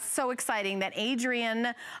 so that's so exciting that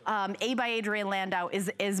Adrienne, A by Adrienne Landau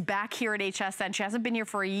is back here at HSN. She hasn't been here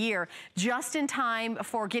for a year, just in time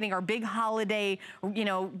for getting our big holiday, you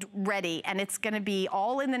know, ready, and it's gonna be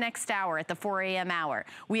all in the next hour at the 4 a.m. hour.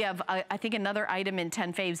 We have, I think, another item in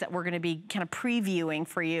 10 Faves that we're gonna be kind of previewing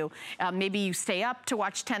for you. Maybe you stay up to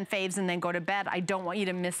watch 10 Faves and then go to bed. I don't want you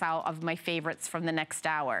to miss out of my favorites from the next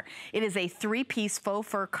hour. It is a 3-piece faux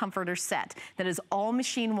fur comforter set that is all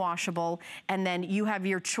machine washable, and then you have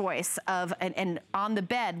your choice of, and on the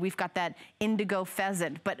bed, we've got that indigo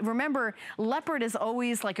pheasant. But remember, leopard is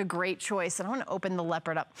always like a great choice. And I want to open the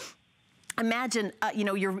leopard up. Imagine, you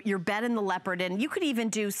know, your bed in the leopard, and you could even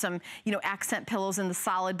do some, you know, accent pillows in the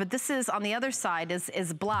solid, but this is, on the other side,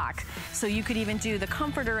 is black. So you could even do the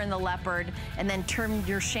comforter in the leopard and then turn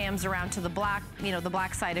your shams around to the black, you know, the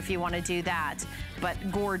black side if you want to do that. But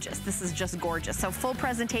gorgeous. This is just gorgeous. So full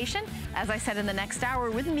presentation, as I said, in the next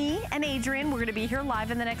hour with me and Adrienne. We're going to be here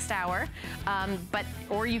live in the next hour.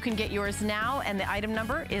 Or you can get yours now, and the item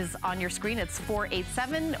number is on your screen. It's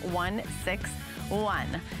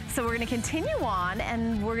 487161. So we're gonna continue on,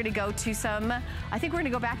 and we're gonna go to some, I think we're gonna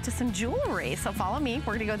go back to some jewelry. So follow me,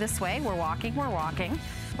 we're gonna go this way. We're walking,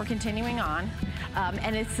 we're continuing on.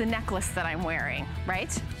 And it's the necklace that I'm wearing,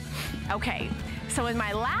 right? Okay, so in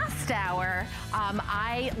my last hour,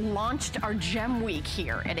 I launched our Gem Week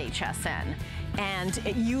here at HSN. And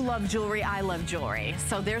you love jewelry, I love jewelry.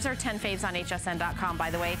 So there's our 10 Faves on hsn.com.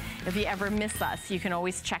 By the way, if you ever miss us, you can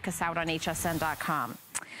always check us out on hsn.com.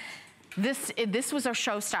 This was our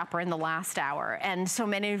showstopper in the last hour, and so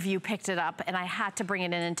many of you picked it up, and I had to bring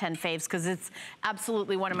it in 10 Faves because it's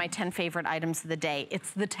absolutely one of my 10 favorite items of the day.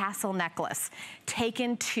 It's the tassel necklace,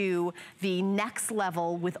 taken to the next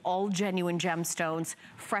level with all genuine gemstones,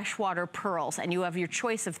 freshwater pearls, and you have your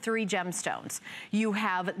choice of 3 gemstones. You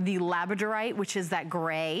have the labradorite, which is that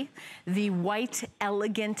gray, the white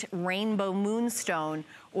elegant rainbow moonstone,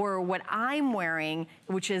 or what I'm wearing,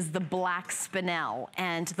 which is the black spinel.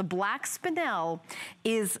 And the black spinel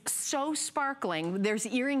is so sparkling. There's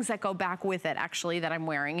earrings that go back with it, actually, that I'm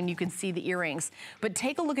wearing, and you can see the earrings. But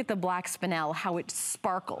take a look at the black spinel, how it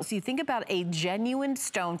sparkles. You think about a genuine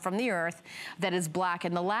stone from the earth that is black,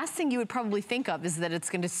 and the last thing you would probably think of is that it's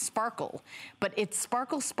going to sparkle. But it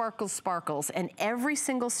sparkles, sparkles, sparkles, and every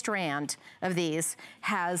single strand of these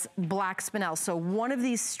has black spinel. So one of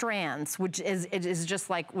these strands, which is just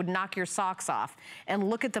like, would knock your socks off, and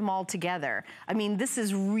look at them all together. I mean, this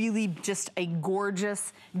is really just a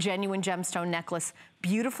gorgeous, genuine gemstone necklace.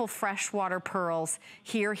 Beautiful freshwater pearls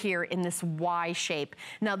here in this Y shape.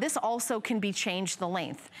 Now this also can be changed the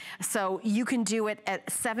length. So you can do it at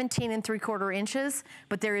 17 3/4 inches,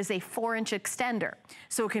 but there is a 4-inch extender.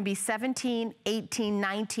 So it can be 17, 18,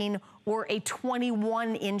 19, or a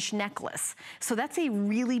 21-inch necklace. So that's a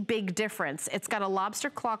really big difference. It's got a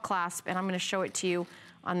lobster claw clasp, and I'm gonna show it to you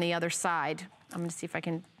on the other side. I'm gonna see if I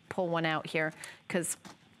can pull one out here, because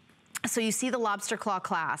so you see the lobster claw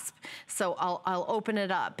clasp. So I'll open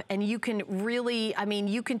it up, and you can really, I mean,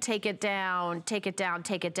 you can take it down, take it down,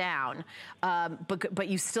 take it down, but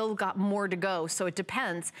you still got more to go. So it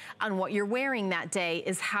depends on what you're wearing that day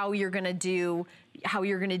is how you're gonna do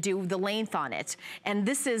the length on it. And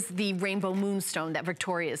this is the rainbow moonstone that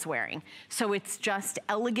Victoria is wearing. So it's just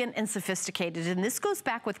elegant and sophisticated. And this goes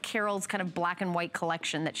back with Carol's kind of black and white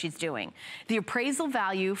collection that she's doing. The appraisal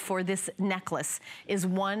value for this necklace is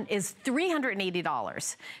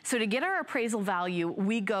 $380. So to get our appraisal value,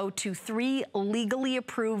 we go to 3 legally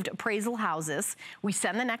approved appraisal houses. We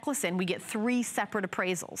send the necklace in, we get 3 separate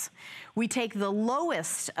appraisals. We take the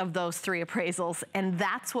lowest of those 3 appraisals, and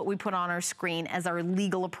that's what we put on our screen as our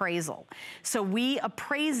legal appraisal. So we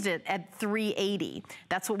appraised it at $380.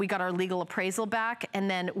 That's what we got our legal appraisal back, and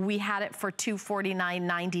then we had it for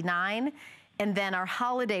 $249.99, and then our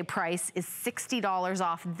holiday price is $60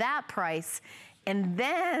 off that price. And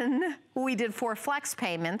then we did 4 flex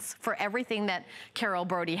payments for everything that Carol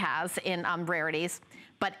Brody has in rarities.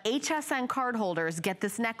 But HSN cardholders get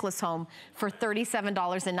this necklace home for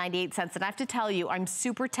 $37.98. And I have to tell you, I'm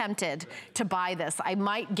super tempted to buy this. I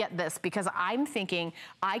might get this because I'm thinking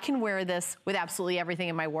I can wear this with absolutely everything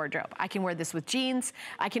in my wardrobe. I can wear this with jeans.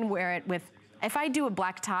 I can wear it with, if I do a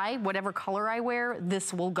black tie, whatever color I wear,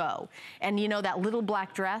 this will go. And you know that little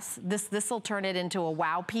black dress, this will turn it into a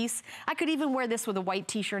wow piece. I could even wear this with a white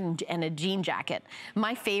t-shirt and a jean jacket.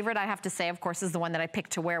 My favorite, I have to say, of course, is the one that I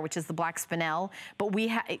picked to wear, which is the black spinel. But we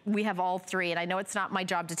have all 3, and I know it's not my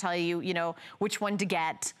job to tell you, you know, which one to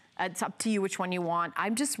get. It's up to you which one you want.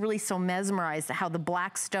 I'm just really so mesmerized at how the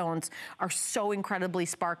black stones are so incredibly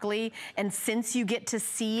sparkly. And since you get to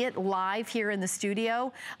see it live here in the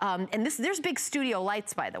studio, and there's big studio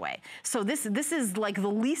lights, by the way. So this is like the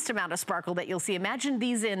least amount of sparkle that you'll see. Imagine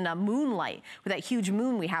these in moonlight with that huge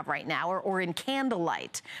moon we have right now, or in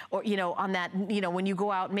candlelight, or, you know, on that, you know, when you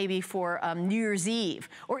go out maybe for New Year's Eve,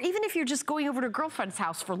 or even if you're just going over to a girlfriend's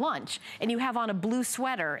house for lunch and you have on a blue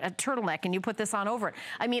sweater, a turtleneck, and you put this on over it.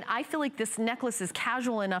 I mean, I feel like this necklace is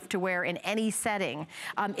casual enough to wear in any setting.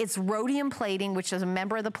 It's rhodium plating, which is a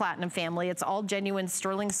member of the platinum family. It's all genuine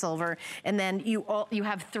sterling silver. And then you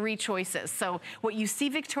have 3 choices. So what you see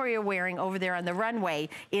Victoria wearing over there on the runway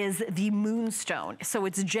is the moonstone. So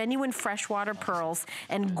it's genuine freshwater pearls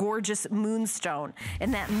and gorgeous moonstone.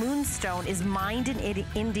 And that moonstone is mined in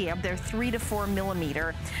India. They're 3 to 4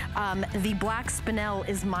 millimeter. The black spinel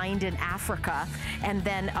is mined in Africa. And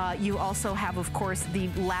then you also have, of course, the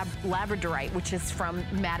labradorite, which is from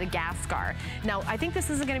Madagascar. Now, I think this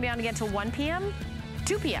isn't going to be on again until 1 p.m.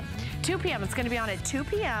 2 p.m. 2 p.m. It's going to be on at 2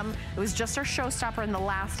 p.m. It was just our showstopper in the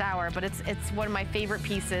last hour, but it's one of my favorite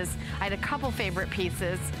pieces. I had a couple favorite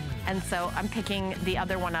pieces, and so I'm picking the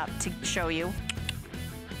other one up to show you.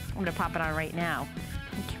 I'm going to pop it on right now.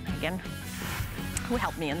 Thank you, Megan, who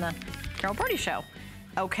helped me in the Carol Purdy show.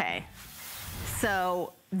 Okay,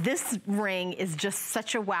 so this ring is just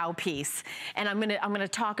such a wow piece, and I'm gonna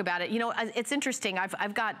talk about it. You know, it's interesting.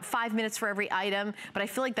 I've got 5 minutes for every item, but I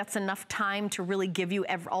feel like that's enough time to really give you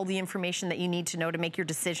all the information that you need to know to make your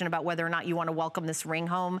decision about whether or not you want to welcome this ring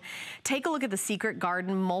home. Take a look at the Secret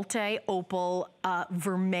Garden multi-opal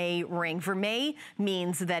vermeil ring. Vermeil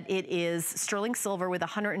means that it is sterling silver with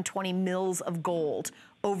 120 mils of gold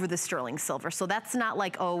over the sterling silver. So that's not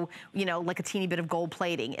like, oh, you know, like a teeny bit of gold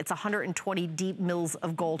plating. It's 120 deep mils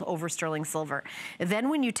of gold over sterling silver. Then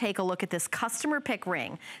when you take a look at this customer pick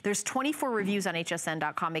ring, there's 24 reviews on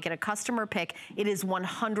hsn.com. Make it a customer pick. It is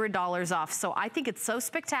 $100 off. So I think it's so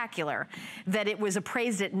spectacular that it was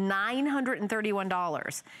appraised at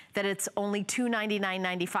 $931, that it's only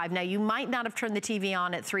 $299.95. Now, you might not have turned the TV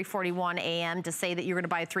on at 3:41 a.m. to say that you're gonna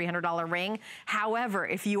buy a $300 ring. However,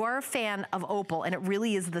 if you are a fan of opal, and it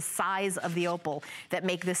really is the size of the opal that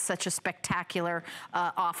make this such a spectacular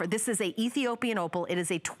offer. This is a Ethiopian opal. It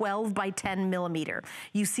is a 12 by 10 millimeter.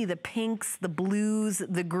 You see the pinks, the blues,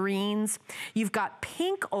 the greens. You've got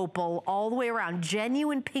pink opal all the way around,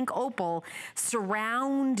 genuine pink opal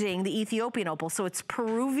surrounding the Ethiopian opal. So it's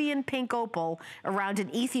Peruvian pink opal around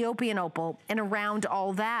an Ethiopian opal, and around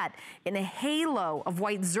all that in a halo of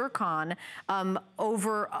white zircon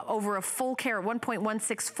over a full carat,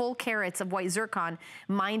 1.16 full carats of white zircon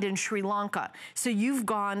mined in Sri Lanka. So you've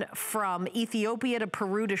gone from Ethiopia to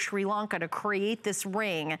Peru to Sri Lanka to create this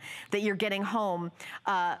ring that you're getting home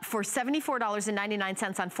for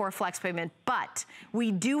 $74.99 on 4 flex payment. But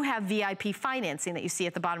we do have VIP financing that you see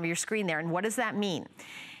at the bottom of your screen there. And what does that mean?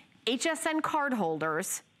 HSN card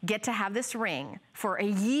holders get to have this ring for a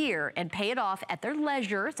year and pay it off at their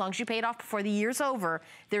leisure. As long as you pay it off before the year's over,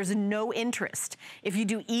 there's no interest. If you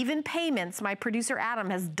do even payments, my producer Adam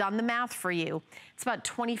has done the math for you. It's about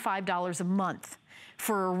 $25 a month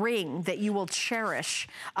for a ring that you will cherish.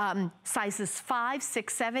 Sizes 5,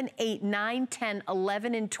 6, 7, 8, 9, 10,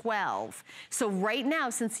 11, and 12. So right now,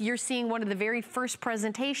 since you're seeing one of the very first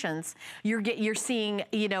presentations, you're seeing,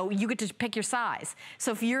 you know, you get to pick your size.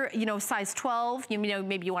 So if you're, you know, size 12, you know,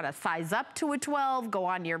 maybe you want to size up to a 12, go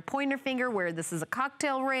on your pointer finger where this is a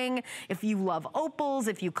cocktail ring. If you love opals,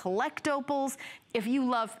 if you collect opals, if you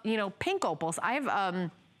love, you know, pink opals. I have,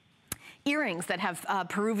 earrings that have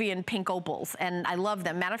Peruvian pink opals, and I love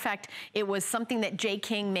them. Matter of fact, it was something that Jay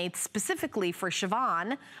King made specifically for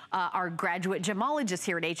Siobhan, our graduate gemologist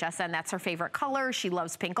here at HSN. That's her favorite color. She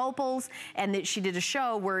loves pink opals, and she did a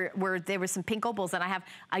show where there was some pink opals, and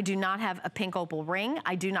I do not have a pink opal ring.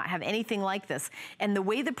 I do not have anything like this. And the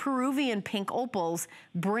way the Peruvian pink opals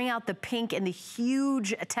bring out the pink and the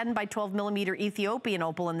huge 10 by 12 millimeter Ethiopian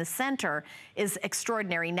opal in the center is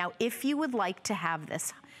extraordinary. Now, if you would like to have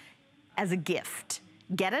this as a gift,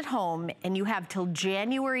 get it home, and you have till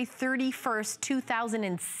January 31st,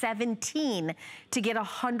 2017 to get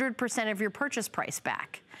 100% of your purchase price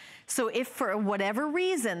back. So if for whatever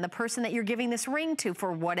reason, the person that you're giving this ring to,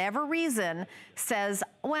 for whatever reason, says,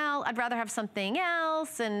 well, I'd rather have something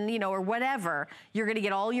else, and, you know, or whatever, you're gonna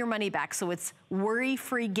get all your money back. So it's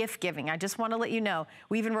worry-free gift giving. I just wanna let you know.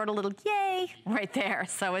 We even wrote a little yay right there.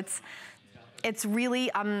 So it's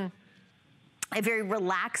really, a very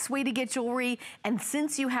relaxed way to get jewelry. And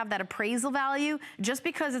since you have that appraisal value, just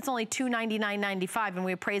because it's only $299.95 and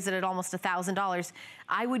we appraise it at almost $1,000,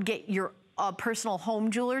 I would get your a personal home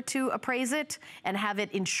jeweler to appraise it and have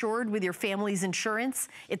it insured with your family's insurance.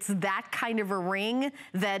 It's that kind of a ring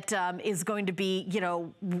that is going to be, you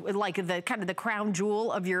know, like the kind of the crown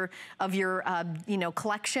jewel of your you know,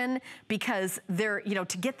 collection, because they're, you know,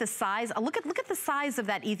 to get the size. Look at the size of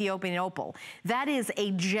that Ethiopian opal. That is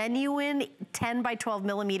a genuine 10 by 12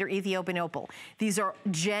 millimeter Ethiopian opal. These are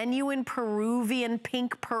genuine Peruvian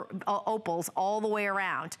pink opals all the way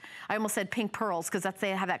around. I almost said pink pearls because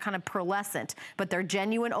they have that kind of pearlescent, but they're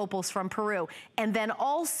genuine opals from Peru. And then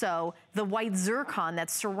also the white zircon that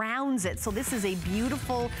surrounds it. So this is a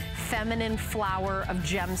beautiful feminine flower of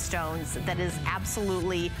gemstones that is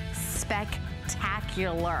absolutely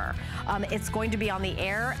spectacular. It's going to be on the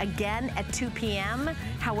air again at 2 p.m.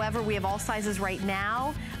 However, we have all sizes right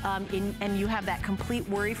now, and you have that complete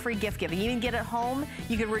worry-free gift giving. You can get it home,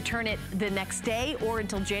 you can return it the next day or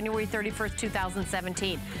until January 31st,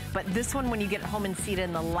 2017. But this one, when you get it home and see it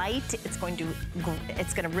in the light, it's going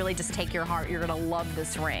to really just take your heart. You're going to love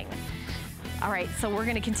this ring. All right, so we're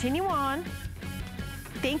going to continue on.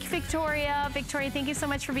 Thank you, Victoria. Victoria, thank you so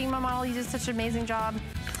much for being my model. You did such an amazing job.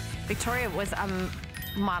 Victoria was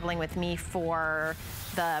modeling with me for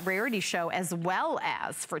the Rarity Show as well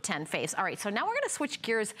as for 10 Faves. All right, so now we're gonna switch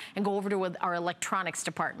gears and go over to our electronics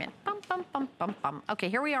department. Bum, bum, bum, bum, bum. Okay,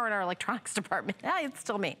 here we are in our electronics department. It's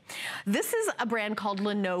still me. This is a brand called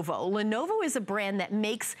Lenovo. Lenovo is a brand that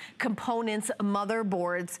makes components,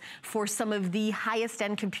 motherboards for some of the highest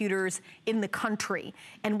end computers in the country.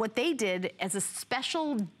 And what they did as a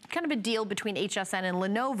special kind of a deal between HSN and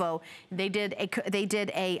Lenovo, they did a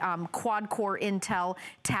quad-core Intel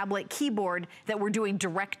tablet keyboard that we're doing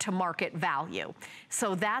direct-to-market value.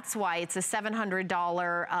 So that's why it's a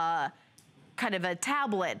 $700 kind of a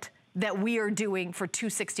tablet that we are doing for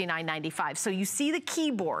 $269.95. So you see the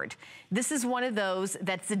keyboard. This is one of those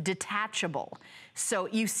that's detachable. So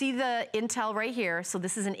you see the Intel right here. So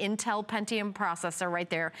this is an Intel Pentium processor right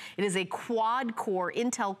there. It is a quad-core,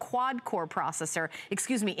 Intel quad-core processor,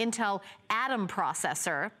 excuse me, Intel Atom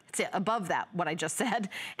processor. It's above that, what I just said.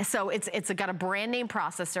 So it's got a brand name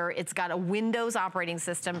processor. It's got a Windows operating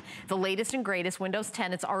system, the latest and greatest, Windows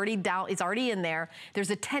 10. It's already down, it's already in there.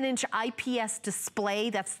 There's a 10-inch IPS display.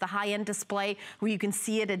 That's the high-end display where you can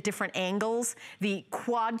see it at different angles. The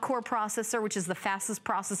quad-core processor, which is the fastest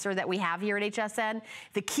processor that we have here at HSN.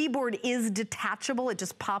 The keyboard is detachable. It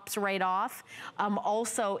just pops right off.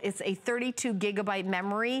 Also, it's a 32 gigabyte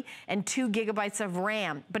memory and 2 gigabytes of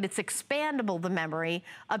RAM, but it's expandable, the memory,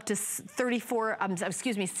 up to 64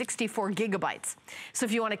 gigabytes. So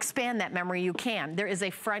if you want to expand that memory, you can. There is a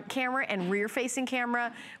front camera and rear-facing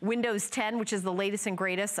camera. Windows 10, which is the latest and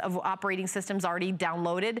greatest of operating systems, already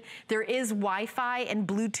downloaded. There is Wi-Fi and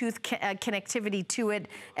Bluetooth connectivity to it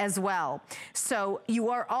as well. So you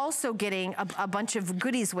are also getting a bunch of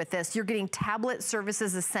goodies with this. You're getting Tablet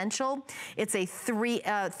Services Essential. It's a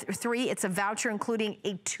it's a voucher including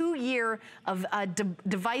a 2-year of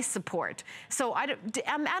device support. So Adam,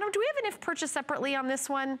 do we have an if purchase separately on this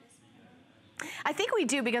one? I think we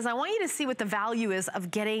do, because I want you to see what the value is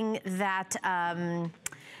of getting that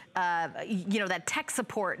you know, that tech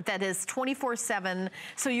support that is 24/7.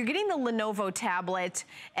 So you're getting the Lenovo tablet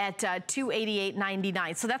at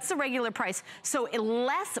 $288.99. So that's the regular price. So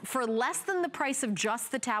for less than the price of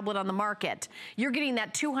just the tablet on the market, you're getting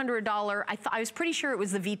that $200. I was pretty sure it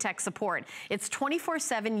was the VTech support. It's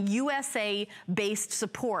 24/7 USA-based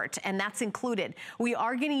support, and that's included. We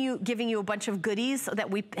are giving you a bunch of goodies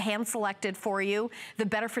that we hand-selected for you. The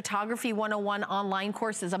Better Photography 101 online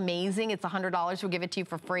course is amazing. It's $100. We'll give it to you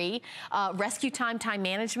for free. Rescue time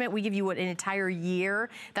management, we give you an entire year.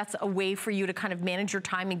 That's a way for you to kind of manage your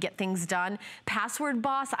time and get things done. Password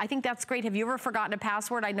Boss, I think that's great. Have you ever forgotten a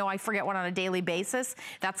password? I know I forget one on a daily basis.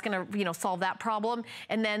 That's gonna, you know, solve that problem.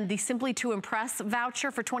 And then the Simply to Impress voucher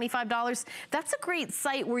for $25. That's a great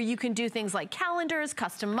site where you can do things like calendars,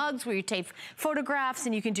 custom mugs, where you take photographs,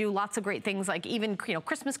 and you can do lots of great things like even, you know,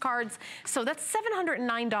 Christmas cards. So that's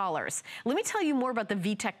 $709. Let me tell you more about the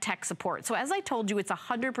VTech tech support. So as I told you, it's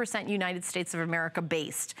 100% United States of America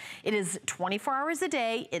based. It is 24 hours a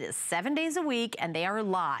day, it is 7 days a week, and they are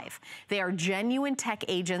live. They are genuine tech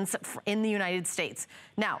agents in the United States.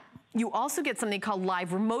 Now, you also get something called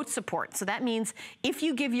live remote support. So that means if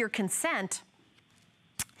you give your consent,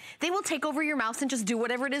 they will take over your mouse and just do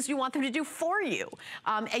whatever it is you want them to do for you.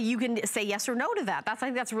 And you can say yes or no to that. I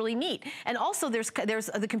think that's really neat. And also there's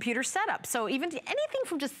the computer setup. So even anything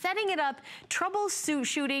from just setting it up,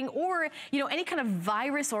 troubleshooting, or any kind of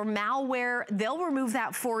virus or malware, they'll remove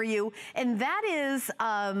that for you. And that is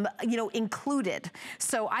included.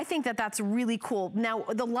 So I think that that's really cool. Now,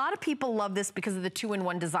 a lot of people love this because of the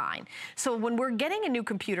 2-in-1 design. So when we're getting a new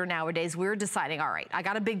computer nowadays, we're deciding, all right, I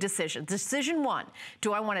got a big decision. Decision one,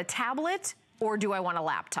 do I want a tablet or do I want a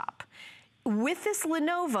laptop? With this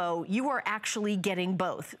Lenovo, you are actually getting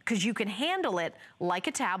both because you can handle it like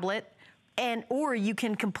a tablet or you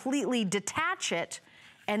can completely detach it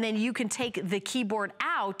and then you can take the keyboard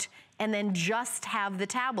out and then just have the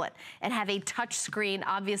tablet and have a touch screen,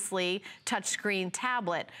 obviously touch screen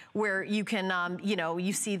tablet where you can,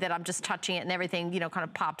 you see that I'm just touching it and everything, kind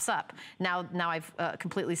of pops up. Now I've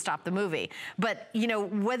completely stopped the movie. But,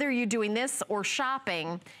 whether you're doing this or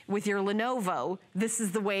shopping with your Lenovo, this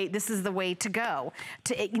is the way to go.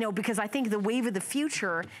 Because I think the wave of the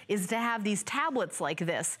future is to have these tablets like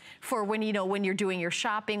this for when you're doing your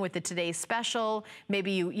shopping with the Today's Special,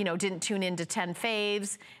 maybe you didn't tune into 10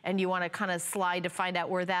 Faves and you want to kind of slide to find out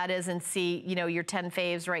where that is and see, your 10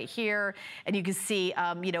 faves right here. And you can see,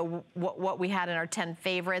 what we had in our 10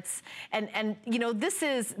 favorites. And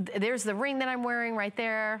there's the ring that I'm wearing right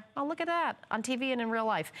there. Oh, look at that on TV and in real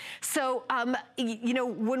life. So,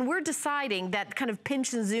 when we're deciding that kind of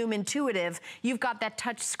pinch and zoom intuitive, you've got that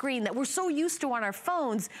touch screen that we're so used to on our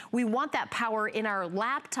phones. We want that power in our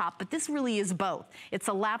laptop, but this really is both. It's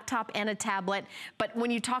a laptop and a tablet. But when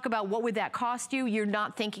you talk about what would that cost you, you're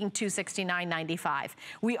not thinking $269.95.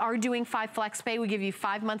 We are doing 5 flex pay. We give you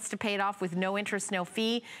 5 months to pay it off with no interest, no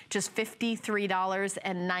fee, just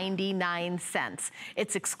 $53.99.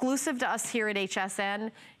 It's exclusive to us here at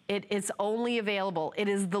HSN. It is only available. It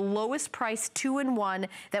is the lowest price 2-in-1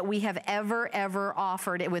 that we have ever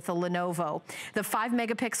offered with a Lenovo. The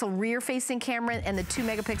 5-megapixel rear-facing camera and the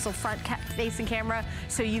 2-megapixel front-facing camera,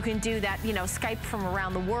 so you can do that, Skype from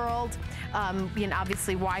around the world.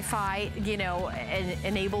 Obviously Wi-Fi,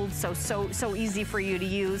 enabled, so easy for you to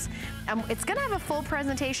use. It's gonna have a full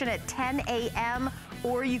presentation at 10 a.m.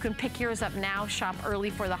 or you can pick yours up now. Shop early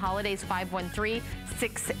for the holidays,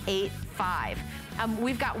 513-685.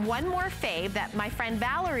 We've got one more fave that my friend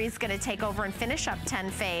Valerie's gonna take over and finish up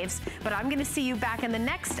 10 faves, but I'm gonna see you back in the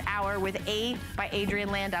next hour with A by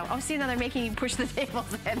Adrienne Landau. Oh, see, now they're making you push the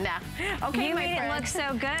tables in now. Okay, you my made friend. It look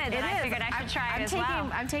so good that I figured I should try it as well.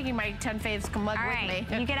 I'm taking my 10 faves mug All with right,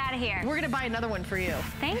 me. you get out of here. We're gonna buy another one for you.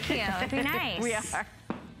 Thank you, it'd be nice. We are.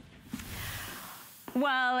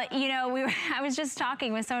 Well, I was just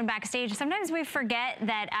talking with someone backstage. Sometimes we forget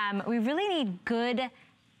that we really need good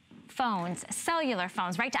phones, cellular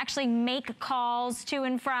phones, right? To actually make calls to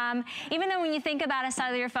and from. Even though when you think about a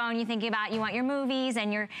cellular phone, you think about you want your movies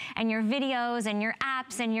and your videos and your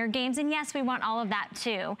apps and your games. And yes, we want all of that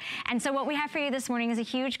too. And so what we have for you this morning is a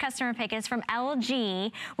huge customer pick. It's from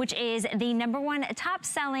LG, which is the #1 top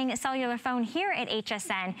selling cellular phone here at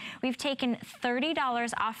HSN. We've taken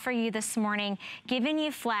 $30 off for you this morning, given you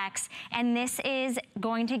flex, and this is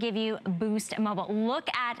going to give you Boost Mobile. Look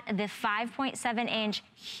at the 5.7-inch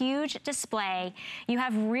huge display. You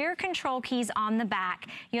have rear control keys on the back.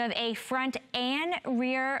 You have a front and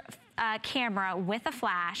rear camera with a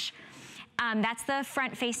flash. That's the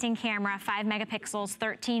front-facing camera, 5 megapixels,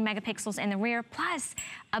 13 megapixels in the rear, plus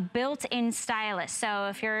a built-in stylus. So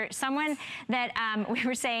if you're someone that we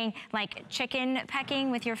were saying like chicken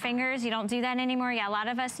pecking with your fingers, you don't do that anymore. Yeah, a lot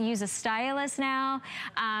of us use a stylus now.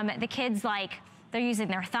 The kids they're using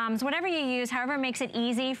their thumbs, whatever you use, however makes it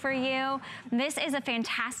easy for you. This is a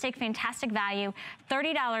fantastic, fantastic value.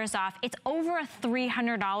 $30 off. It's over a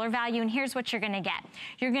 $300 value, and here's what you're gonna get.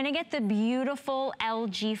 You're gonna get the beautiful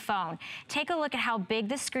LG phone. Take a look at how big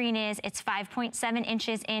the screen is. It's 5.7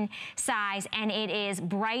 inches in size, and it is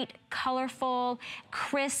bright, colorful,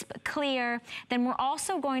 crisp, clear. Then we're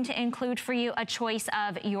also going to include for you a choice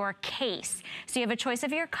of your case. So you have a choice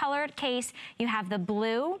of your colored case. You have the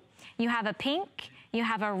blue, you have a pink, you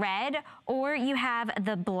have a red, or you have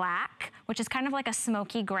the black, which is kind of like a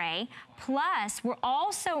smoky gray. Plus, we're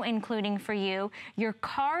also including for you your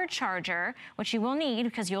car charger, which you will need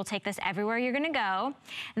because you'll take this everywhere you're gonna go.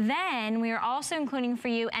 Then we are also including for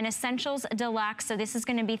you an Essentials Deluxe. So this is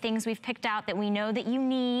gonna be things we've picked out that we know that you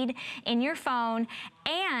need in your phone.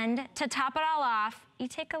 And to top it all off, you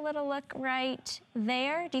take a little look right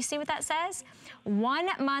there. Do you see what that says? 1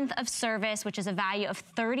 month of service, which is a value of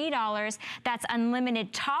 $30. That's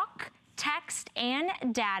unlimited talk, text, and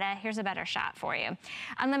data. Here's a better shot for you.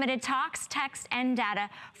 Unlimited talks, text, and data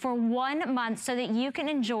for 1 month so that you can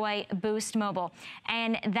enjoy Boost Mobile.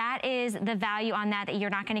 And that is the value on that you're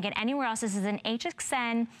not going to get anywhere else. This is an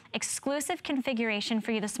HSN exclusive configuration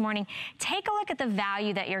for you this morning. Take a look at the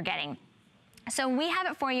value that you're getting. So we have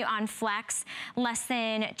it for you on Flex, less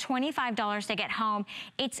than $25 to get home.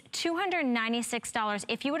 It's $296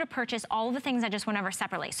 if you were to purchase all of the things I just went over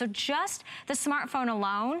separately. So just the smartphone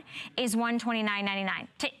alone is $129.99.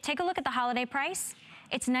 Take a look at the holiday price.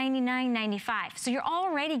 It's $99.95. So you're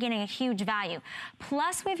already getting a huge value.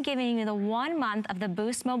 Plus, we've given you the 1 month of the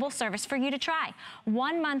Boost Mobile service for you to try.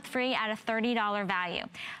 1 month free at a $30 value.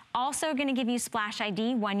 Also gonna give you Splash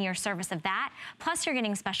ID, 1 year service of that. Plus you're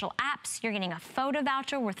getting special apps. You're getting a photo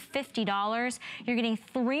voucher worth $50. You're getting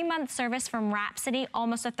 3-month service from Rhapsody,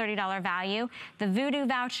 almost a $30 value. The Voodoo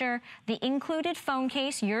voucher, the included phone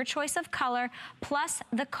case, your choice of color, plus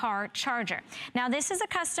the car charger. Now this is a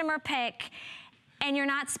customer pick, and you're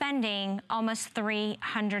not spending almost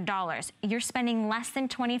 $300. You're spending less than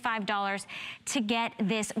 $25 to get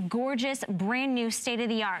this gorgeous, brand new,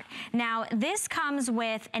 state-of-the-art. Now, this comes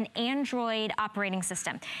with an Android operating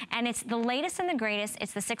system, and it's the latest and the greatest.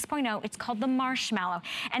 It's the 6.0. It's called the Marshmallow,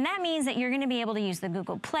 and that means that you're gonna be able to use the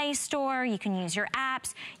Google Play Store. You can use your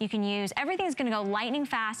apps. You can use, everything's gonna go lightning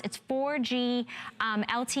fast. It's 4G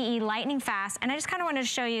LTE lightning fast, and I just kind of wanted to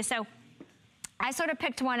show you. So I sort of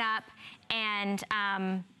picked one up and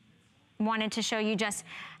wanted to show you just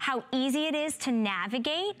how easy it is to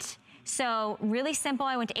navigate. So really simple.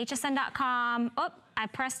 I went to hsn.com. Oh, I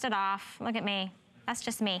pressed it off. Look at me. That's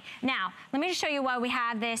just me. Now, let me just show you why we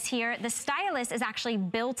have this here. The stylus is actually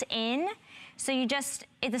built in. So you just,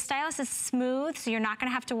 the stylus is smooth, so you're not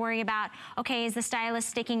gonna have to worry about, okay, is the stylus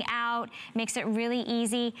sticking out? Makes it really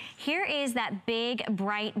easy. Here is that big,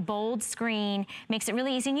 bright, bold screen. Makes it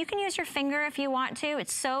really easy. And you can use your finger if you want to.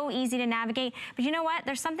 It's so easy to navigate. But you know what?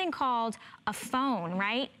 There's something called a phone,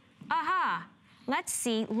 right? Aha. Let's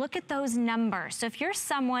see, look at those numbers. So if you're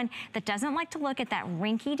someone that doesn't like to look at that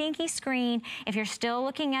rinky-dinky screen, if you're still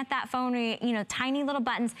looking at that phone, or, you know, tiny little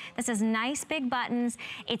buttons, this is nice big buttons.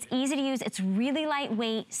 It's easy to use. It's really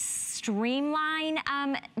lightweight, streamline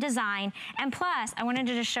design. And plus, I wanted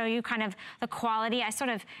to just show you kind of the quality. I sort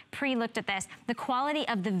of pre-looked at this, the quality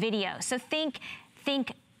of the video. So think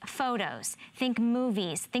photos, think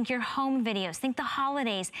movies, think your home videos, think the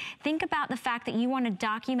holidays. Think about the fact that you want to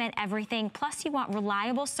document everything, plus you want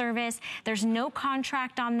reliable service. There's no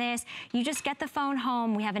contract on this. You just get the phone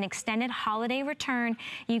home. We have an extended holiday return.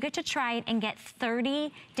 You get to try it and get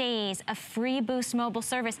 30 days of free Boost Mobile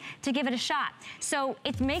service to give it a shot. So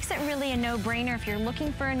it makes it really a no-brainer if you're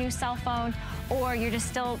looking for a new cell phone, or you're just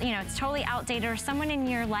still, you know, it's totally outdated, or someone in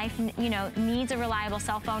your life, you know, needs a reliable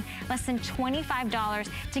cell phone. Less than $25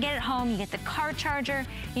 to get it home. You get the car charger,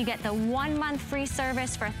 you get the 1 month free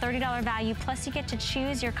service for a $30 value, plus you get to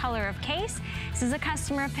choose your color of case. This is a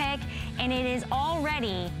customer pick, and it is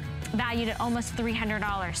already valued at almost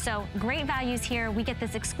 $300. So great values here. We get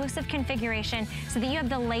this exclusive configuration so that you have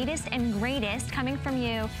the latest and greatest coming for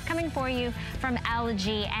you from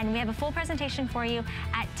LG. And we have a full presentation for you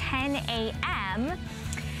at 10 a.m.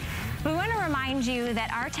 We want to remind you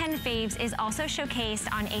that our 10 Faves is also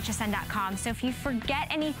showcased on hsn.com. So if you forget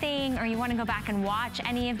anything, or you want to go back and watch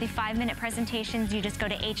any of the 5-minute presentations, you just go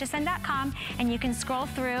to hsn.com and you can scroll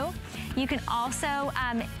through. You can also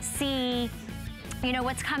see, you know,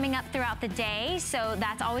 what's coming up throughout the day. So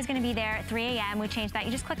that's always going to be there at 3 a.m. We changed that.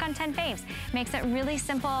 You just click on 10 Faves. Makes it really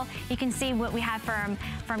simple. You can see what we have from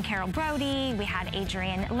Carol Brody. We had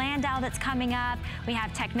Adrienne Landau that's coming up. We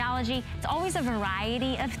have technology. It's always a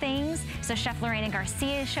variety of things. So Chef Lorena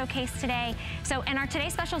Garcia is showcased today. So, and our Today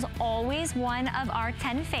Special is always one of our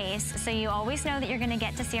 10 Faves. So you always know that you're going to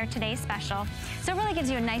get to see our Today Special. So it really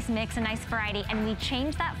gives you a nice mix, a nice variety. And we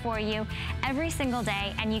change that for you every single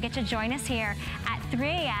day. And you get to join us here at 3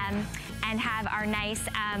 a.m. and have our nice,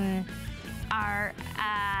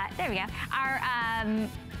 there we go,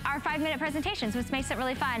 our 5-minute presentations, which makes it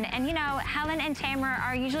really fun. And you know, Helen and Tamara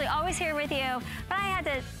are usually always here with you, but I had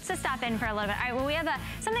to stop in for a little bit. All right, well, we have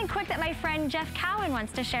something quick that my friend Jeff Cowan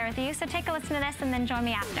wants to share with you, so take a listen to this and then join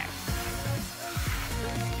me after.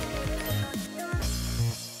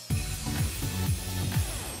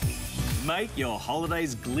 Make your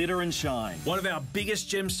holidays glitter and shine. One of our biggest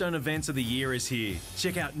gemstone events of the year is here.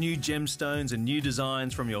 Check out new gemstones and new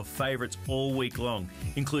designs from your favourites all week long,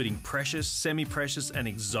 including precious, semi-precious and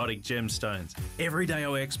exotic gemstones. Every day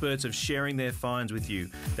our experts are sharing their finds with you.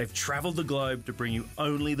 They've travelled the globe to bring you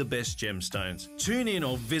only the best gemstones. Tune in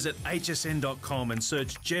or visit hsn.com and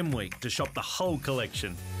search Gem Week to shop the whole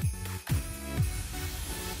collection.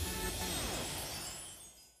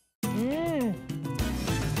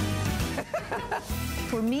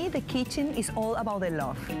 For me, the kitchen is all about the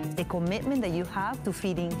love, the commitment that you have to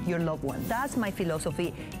feeding your loved one. That's my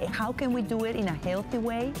philosophy. How can we do it in a healthy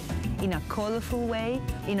way, in a colorful way,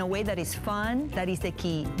 in a way that is fun? That is the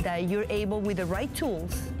key, that you're able with the right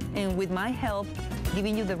tools and with my help,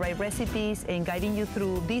 giving you the right recipes and guiding you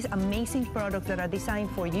through these amazing products that are designed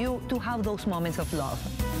for you to have those moments of love.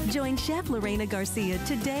 Join Chef Lorena Garcia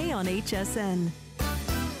today on HSN.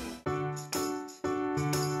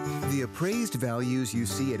 The appraised values you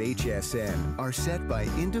see at HSN are set by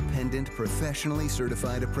independent, professionally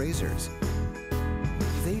certified appraisers.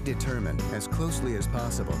 They determine, as closely as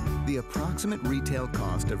possible, the approximate retail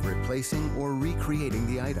cost of replacing or recreating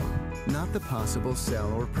the item, not the possible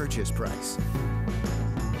sell or purchase price.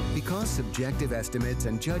 Because subjective estimates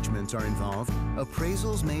and judgments are involved,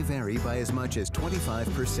 appraisals may vary by as much as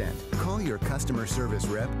 25%. Call your customer service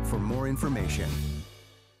rep for more information.